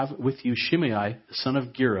 you have with you Shimei, the son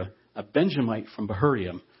of Gera, a Benjamite from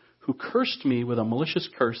Bahuriam, who cursed me with a malicious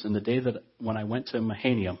curse in the day that when I went to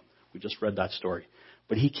Mahanaim. We just read that story.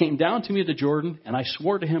 But he came down to me at the Jordan, and I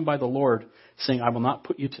swore to him by the Lord, saying, I will not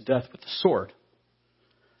put you to death with the sword.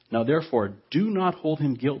 Now therefore, do not hold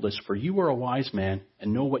him guiltless, for you are a wise man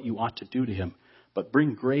and know what you ought to do to him. but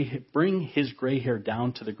bring his gray hair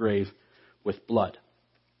down to the grave with blood.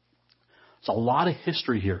 So a lot of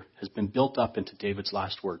history here has been built up into David's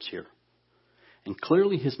last words here. And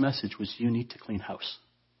clearly his message was, you need to clean house.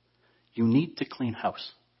 You need to clean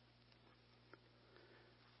house.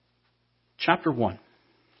 Chapter 1,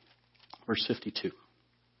 verse 52.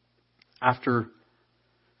 After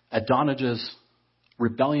Adonijah's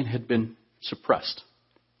rebellion had been suppressed,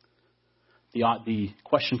 the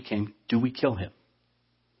question came, do we kill him?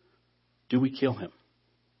 Do we kill him?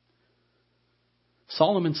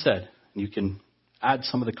 Solomon said, and you can add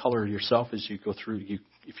some of the color yourself as you go through,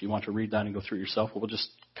 if you want to read that and go through it yourself, we'll just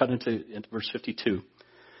cut into verse 52.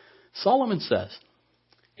 Solomon says,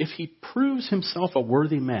 if he proves himself a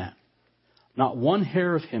worthy man, not one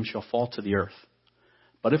hair of him shall fall to the earth.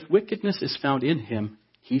 But if wickedness is found in him,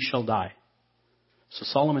 he shall die. So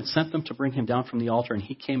Solomon sent them to bring him down from the altar, and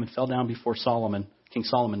he came and fell down before King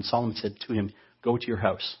Solomon. Solomon said to him, go to your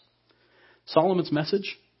house. Solomon's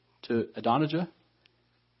message to Adonijah,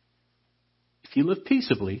 if you live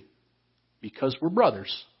peaceably, because we're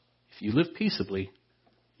brothers, if you live peaceably,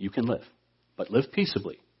 you can live. But live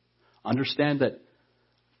peaceably. Understand that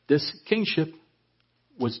this kingship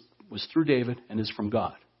was through David and is from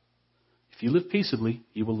God. If you live peaceably,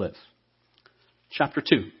 you will live. Chapter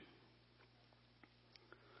 2,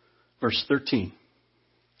 verse 13.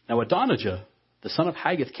 Now Adonijah, the son of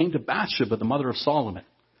Haggith, came to Bathsheba, the mother of Solomon.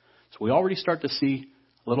 So we already start to see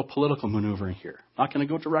a little political maneuvering here. Not going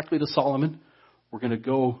to go directly to Solomon. We're going to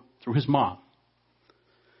go through his mom.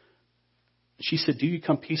 She said, do you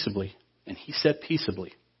come peaceably? And he said,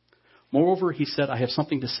 peaceably. Moreover, he said, I have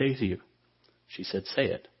something to say to you. She said, say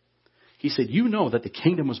it. He said, you know that the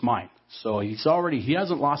kingdom was mine. So he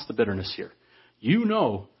hasn't lost the bitterness here. You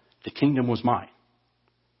know the kingdom was mine.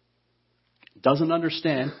 Doesn't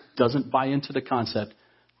understand, doesn't buy into the concept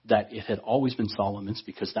that it had always been Solomon's,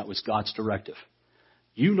 because that was God's directive.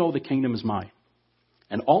 You know the kingdom is mine.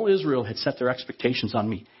 And all Israel had set their expectations on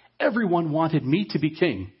me. Everyone wanted me to be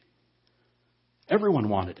king. Everyone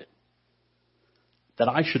wanted it. That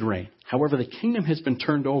I should reign. However, the kingdom has been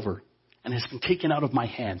turned over and has been taken out of my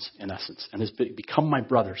hands, in essence, and has become my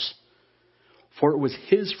brother's. For it was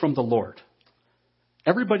his from the Lord.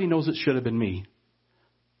 Everybody knows it should have been me,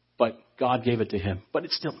 but God gave it to him. But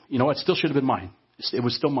it still should have been mine. It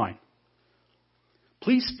was still mine.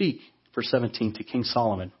 Please speak, verse 17, to King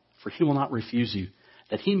Solomon, for he will not refuse you,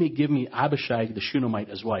 that he may give me Abishag the Shunammite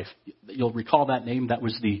as wife. You'll recall that name. That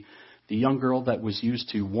was the young girl that was used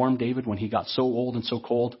to warm David when he got so old and so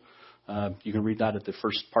cold. You can read that at the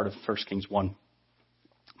first part of 1 Kings 1.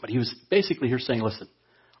 But he was basically here saying, listen,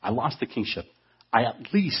 I lost the kingship. I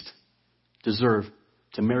at least deserve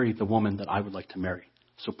to marry the woman that I would like to marry.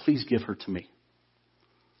 So please give her to me.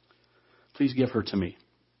 Please give her to me.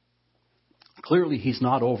 Clearly, he's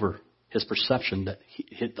not over his perception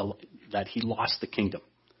that he lost the kingdom.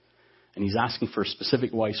 And he's asking for a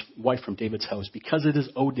specific wife from David's house because it is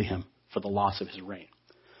owed to him for the loss of his reign.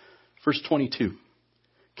 Verse 22.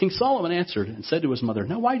 King Solomon answered and said to his mother,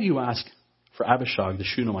 now why do you ask for Abishag the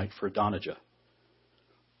Shunammite for Adonijah?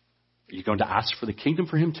 Are you going to ask for the kingdom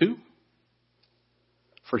for him too?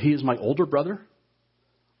 For he is my older brother.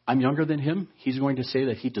 I'm younger than him. He's going to say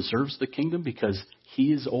that he deserves the kingdom because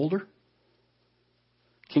he is older.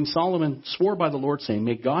 King Solomon swore by the Lord, saying,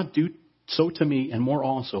 may God do so to me and more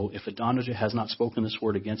also if Adonijah has not spoken this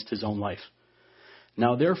word against his own life.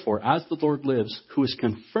 Now therefore, as the Lord lives, who has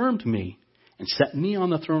confirmed me and set me on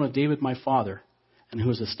the throne of David my father, and who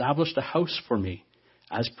has established a house for me,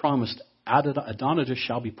 as promised, Adonijah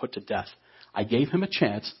shall be put to death. I gave him a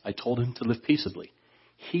chance. I told him to live peaceably.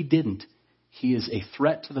 He didn't. He is a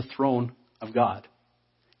threat to the throne of God.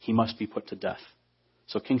 He must be put to death.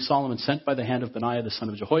 So King Solomon sent by the hand of Benaiah the son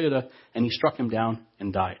of Jehoiada, and he struck him down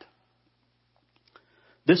and died.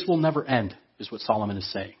 This will never end, is what Solomon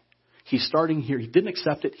is saying. He's starting here. He didn't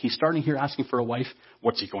accept it. He's starting here asking for a wife.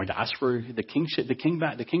 What's he going to ask for? The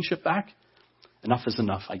kingship back? Enough is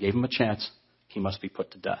enough. I gave him a chance. He must be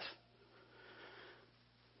put to death.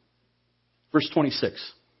 Verse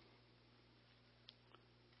 26.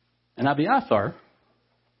 And Abiathar,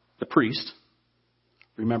 the priest,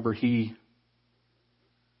 remember he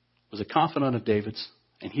was a confidant of David's,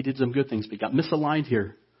 and he did some good things, but he got misaligned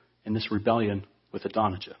here in this rebellion with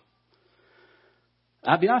Adonijah.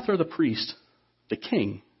 Abiathar the priest, the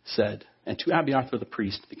king, said, and to Abiathar the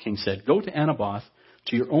priest, the king said, go to Anaboth,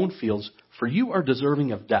 to your own fields, for you are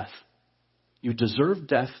deserving of death. You deserve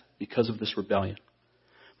death because of this rebellion.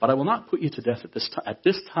 But I will not put you to death at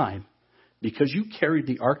this time, because you carried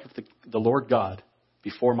the ark of the Lord God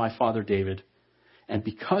before my father David, and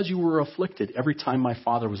because you were afflicted every time my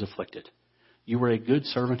father was afflicted. you were a good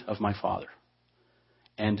servant of my father.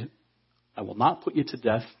 And I will not put you to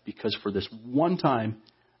death because for this one time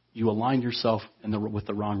you aligned yourself with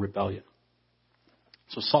the wrong rebellion.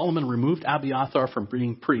 So Solomon removed Abiathar from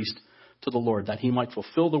being priest to the Lord, that he might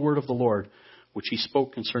fulfill the word of the Lord, which he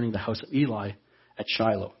spoke concerning the house of Eli at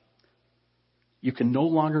Shiloh. You can no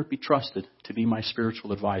longer be trusted to be my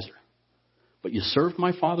spiritual advisor. But you served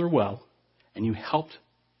my father well, and you helped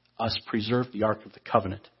us preserve the Ark of the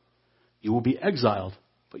Covenant. You will be exiled,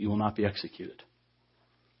 but you will not be executed.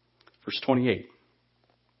 Verse 28.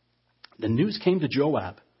 The news came to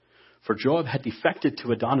Joab, for Joab had defected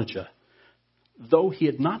to Adonijah, though he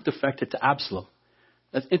had not defected to Absalom.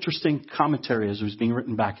 That's interesting commentary as it was being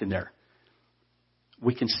written back in there.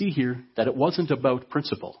 We can see here that it wasn't about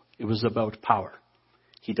principle. It was about power.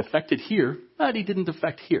 He defected here, but he didn't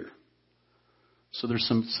defect here. So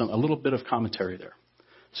there's a little bit of commentary there.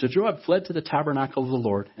 So Joab fled to the tabernacle of the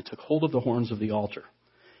Lord and took hold of the horns of the altar.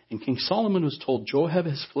 And King Solomon was told, Joab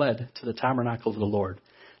has fled to the tabernacle of the Lord.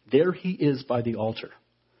 There he is by the altar.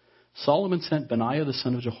 Solomon sent Benaiah the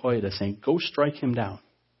son of Jehoiada, saying, go strike him down.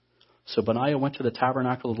 So Benaiah went to the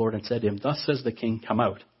tabernacle of the Lord and said to him, thus says the king, come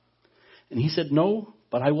out. And he said, no,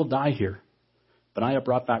 but I will die here. Benaiah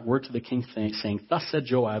brought back word to the king, saying, thus said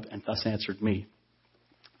Joab, and thus answered me.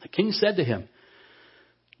 The king said to him,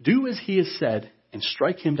 do as he has said, and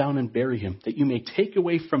strike him down and bury him, that you may take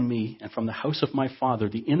away from me and from the house of my father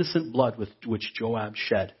the innocent blood with which Joab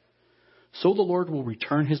shed. So the Lord will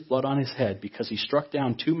return his blood on his head, because he struck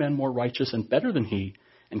down 2 men more righteous and better than he,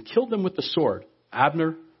 and killed them with the sword,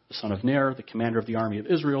 Abner, the son of Ner, the commander of the army of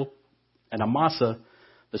Israel, and Amasa,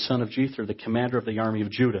 the son of Jether, the commander of the army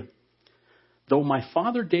of Judah. Though my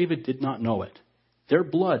father David did not know it, their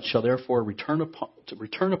blood shall therefore return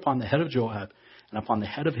upon the head of Joab and upon the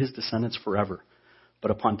head of his descendants forever.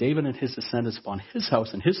 But upon David and his descendants, upon his house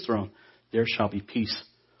and his throne, there shall be peace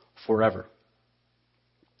forever.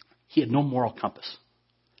 He had no moral compass.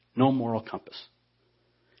 No moral compass.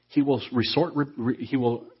 He will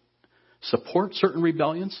support certain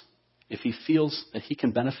rebellions if he feels that he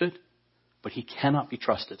can benefit, but he cannot be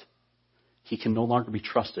trusted. He can no longer be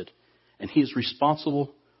trusted. And he is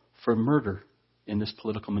responsible for murder in this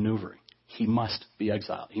political maneuvering. He must be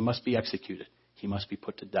exiled. He must be executed. He must be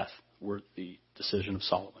put to death, were the decision of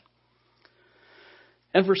Solomon.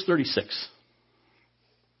 And verse 36.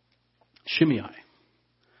 Shimei.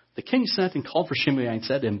 The king sent and called for Shimei and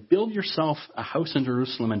said to him, build yourself a house in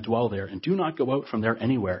Jerusalem and dwell there, and do not go out from there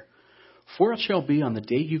anywhere. For it shall be on the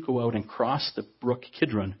day you go out and cross the brook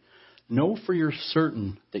Kidron, know for you're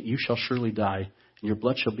certain that you shall surely die, and your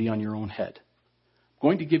blood shall be on your own head. I'm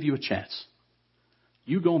going to give you a chance.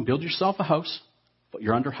 You go and build yourself a house, but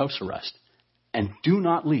you're under house arrest. And do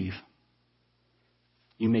not leave.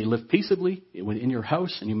 You may live peaceably within your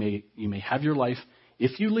house, and you may have your life.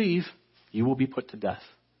 If you leave, you will be put to death.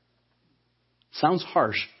 Sounds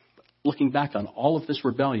harsh, but looking back on all of this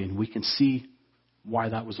rebellion, we can see why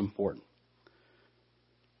that was important.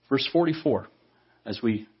 Verse 44,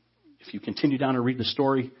 if you continue down and read the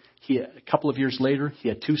story, a couple of years later, he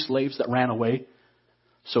had 2 slaves that ran away.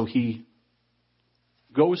 So he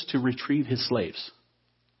goes to retrieve his slaves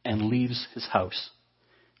and leaves his house.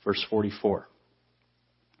 Verse 44.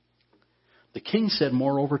 The king said,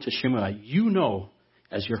 moreover, to Shimei, you know,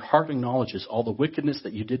 as your heart acknowledges, all the wickedness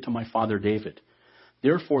that you did to my father David.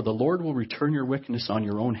 Therefore, the Lord will return your wickedness on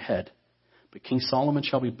your own head. But King Solomon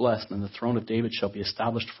shall be blessed, and the throne of David shall be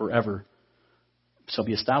established forever. Shall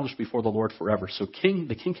be established before the Lord forever. So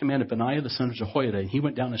the king commanded Benaiah the son of Jehoiada, and he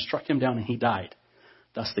went down and struck him down, and he died.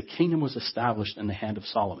 Thus the kingdom was established in the hand of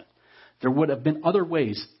Solomon. There would have been other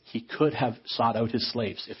ways he could have sought out his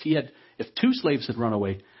slaves. If 2 slaves had run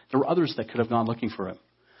away, there were others that could have gone looking for him.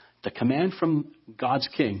 The command from God's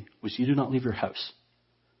king was, you do not leave your house.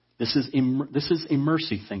 This is a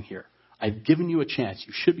mercy thing here. I've given you a chance.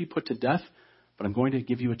 You should be put to death, but I'm going to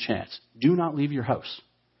give you a chance. Do not leave your house.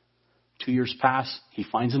 2 years pass. He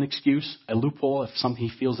finds an excuse, a loophole. If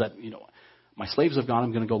he feels that, my slaves have gone,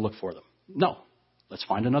 I'm going to go look for them. No, let's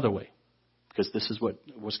find another way, because this is what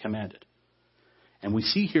was commanded. And we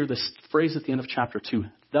see here this phrase at the end of chapter 2,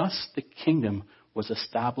 thus the kingdom was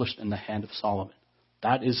established in the hand of Solomon.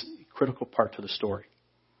 That is a critical part to the story.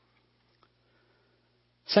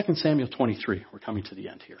 2 Samuel 23. We're coming to the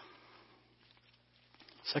end here.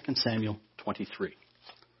 2 Samuel 23.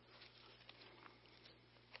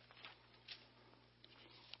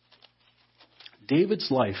 David's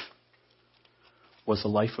life was a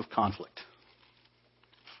life of conflict.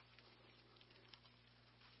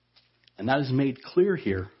 And that is made clear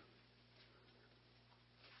here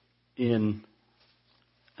in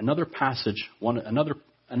another passage,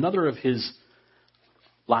 another of his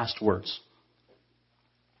last words.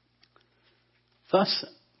 Thus,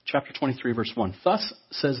 chapter 23, verse 1, thus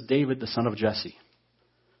says David, the son of Jesse.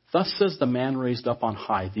 Thus says the man raised up on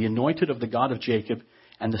high, the anointed of the God of Jacob,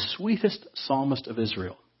 and the sweetest psalmist of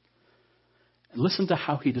Israel. And listen to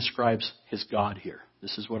how he describes his God here.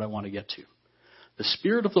 This is what I want to get to. The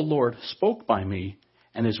Spirit of the Lord spoke by me,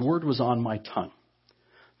 and his word was on my tongue.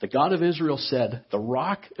 The God of Israel said, the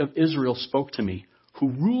Rock of Israel spoke to me, who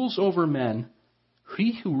rules over men.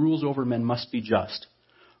 He who rules over men must be just,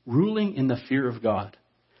 ruling in the fear of God.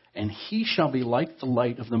 And he shall be like the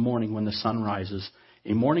light of the morning when the sun rises,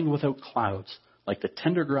 a morning without clouds, like the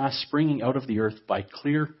tender grass springing out of the earth by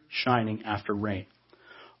clear shining after rain.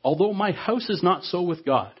 Although my house is not so with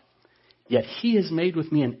God, yet he has made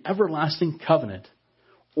with me an everlasting covenant,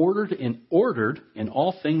 ordered in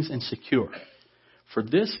all things and secure. For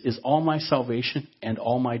this is all my salvation and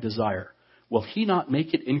all my desire. Will he not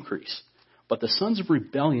make it increase? But the sons of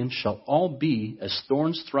rebellion shall all be as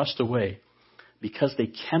thorns thrust away, because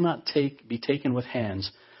they cannot be taken with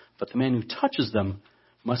hands. But the man who touches them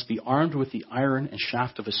must be armed with the iron and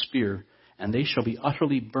shaft of a spear, and they shall be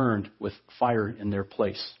utterly burned with fire in their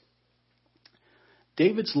place.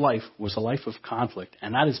 David's life was a life of conflict,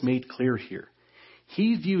 and that is made clear here.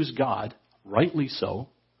 He views God, rightly so,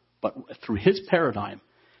 but through his paradigm,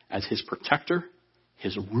 as his protector,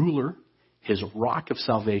 his ruler, his rock of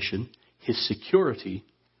salvation, his security.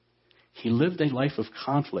 He lived a life of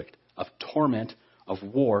conflict, of torment, of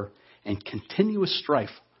war, and continuous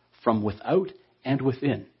strife from without and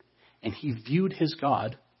within. And he viewed his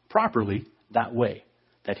God properly that way,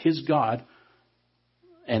 that his God,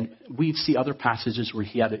 and we see other passages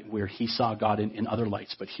where he saw God in other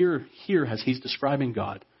lights. But here, as he's describing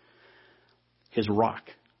God, his rock,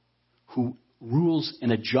 who rules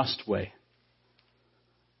in a just way,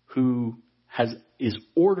 who is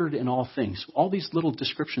ordered in all things. All these little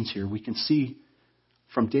descriptions here we can see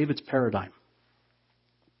from David's paradigm.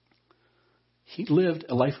 He lived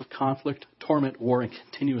a life of conflict, torment, war, and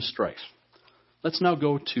continuous strife. Let's now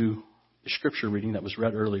go to the scripture reading that was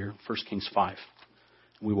read earlier, 1 Kings 5.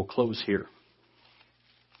 We will close here.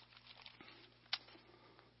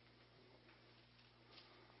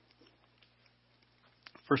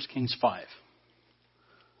 First Kings 5.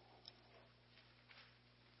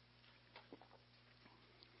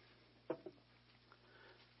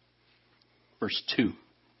 Verse 2.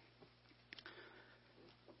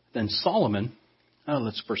 Then Solomon,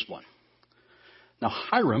 verse 1. Now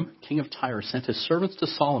Hiram, king of Tyre, sent his servants to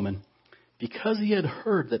Solomon because he had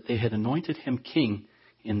heard that they had anointed him king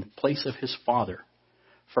in place of his father.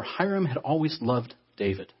 For Hiram had always loved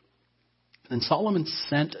David. Then Solomon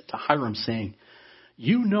sent to Hiram, saying,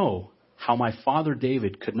 You know how my father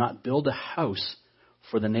David could not build a house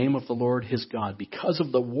for the name of the Lord his God because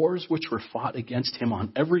of the wars which were fought against him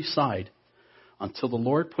on every side, until the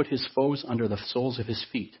Lord put his foes under the soles of his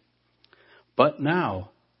feet. But now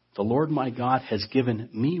the Lord my God has given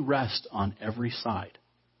me rest on every side.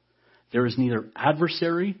 There is neither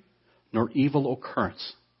adversary nor evil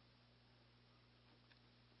occurrence.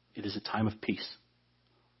 It is a time of peace.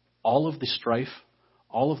 All of the strife,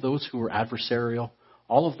 all of those who were adversarial,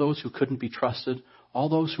 all of those who couldn't be trusted, all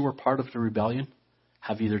those who were part of the rebellion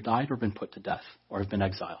have either died or been put to death or have been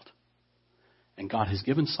exiled. And God has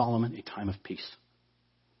given Solomon a time of peace.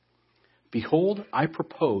 Behold, I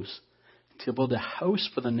propose to build a house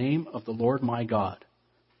for the name of the Lord my God,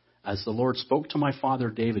 as the Lord spoke to my father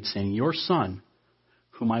David, saying, Your son,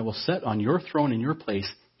 whom I will set on your throne in your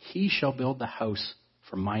place, he shall build the house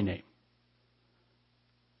for my name.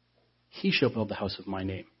 He shall build the house of my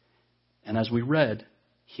name. And as we read,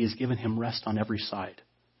 he has given him rest on every side.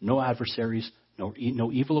 No adversaries, no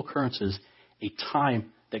evil occurrences, a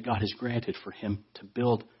time that God has granted for him to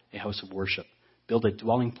build a house of worship, build a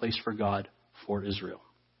dwelling place for God, for Israel.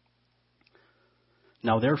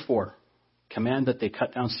 Now therefore, command that they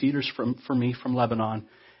cut down cedars for me from Lebanon,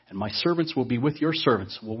 and my servants will be with your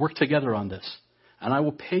servants. We'll work together on this. And I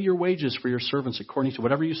will pay your wages for your servants according to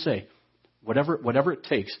whatever you say. Whatever it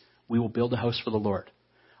takes, we will build a house for the Lord.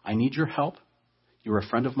 I need your help. You're a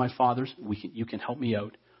friend of my father's. You can help me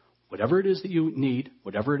out. Whatever it is that you need,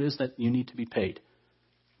 whatever it is that you need to be paid,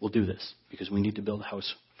 we'll do this because we need to build a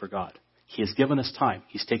house for God. He has given us time.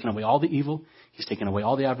 He's taken away all the evil. He's taken away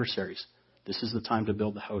all the adversaries. This is the time to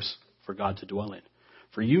build the house for God to dwell in.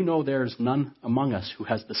 For you know there is none among us who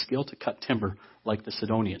has the skill to cut timber like the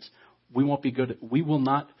Sidonians. We won't be good. We do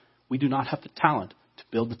not have the talent to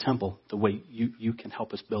build the temple the way you can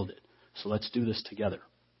help us build it. So let's do this together.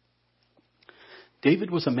 David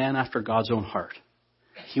was a man after God's own heart.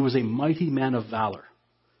 He was a mighty man of valor,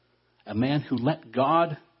 a man who let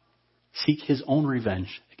God seek his own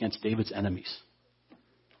revenge against David's enemies.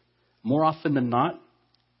 More often than not,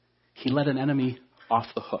 he let an enemy off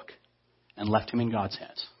the hook and left him in God's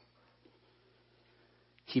hands.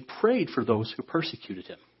 He prayed for those who persecuted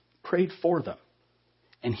him, prayed for them,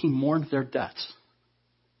 and he mourned their deaths.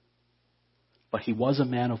 But he was a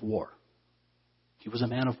man of war. He was a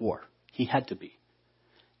man of war. He had to be.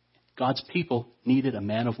 God's people needed a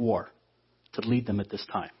man of war to lead them at this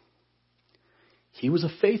time. He was a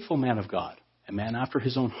faithful man of God, a man after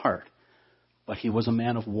his own heart, but he was a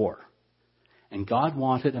man of war. And God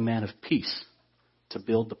wanted a man of peace to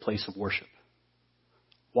build the place of worship.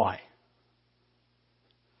 Why?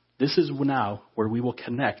 This is now where we will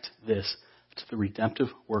connect this to the redemptive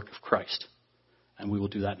work of Christ. And we will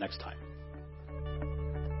do that next time.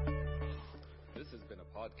 This has been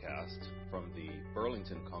a podcast from the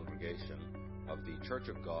Burlington congregation of the Church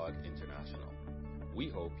of God International. We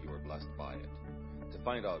hope you were blessed by it. To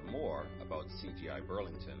find out more about CGI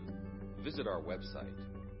Burlington, visit our website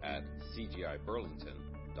at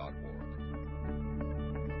cgiburlington.org.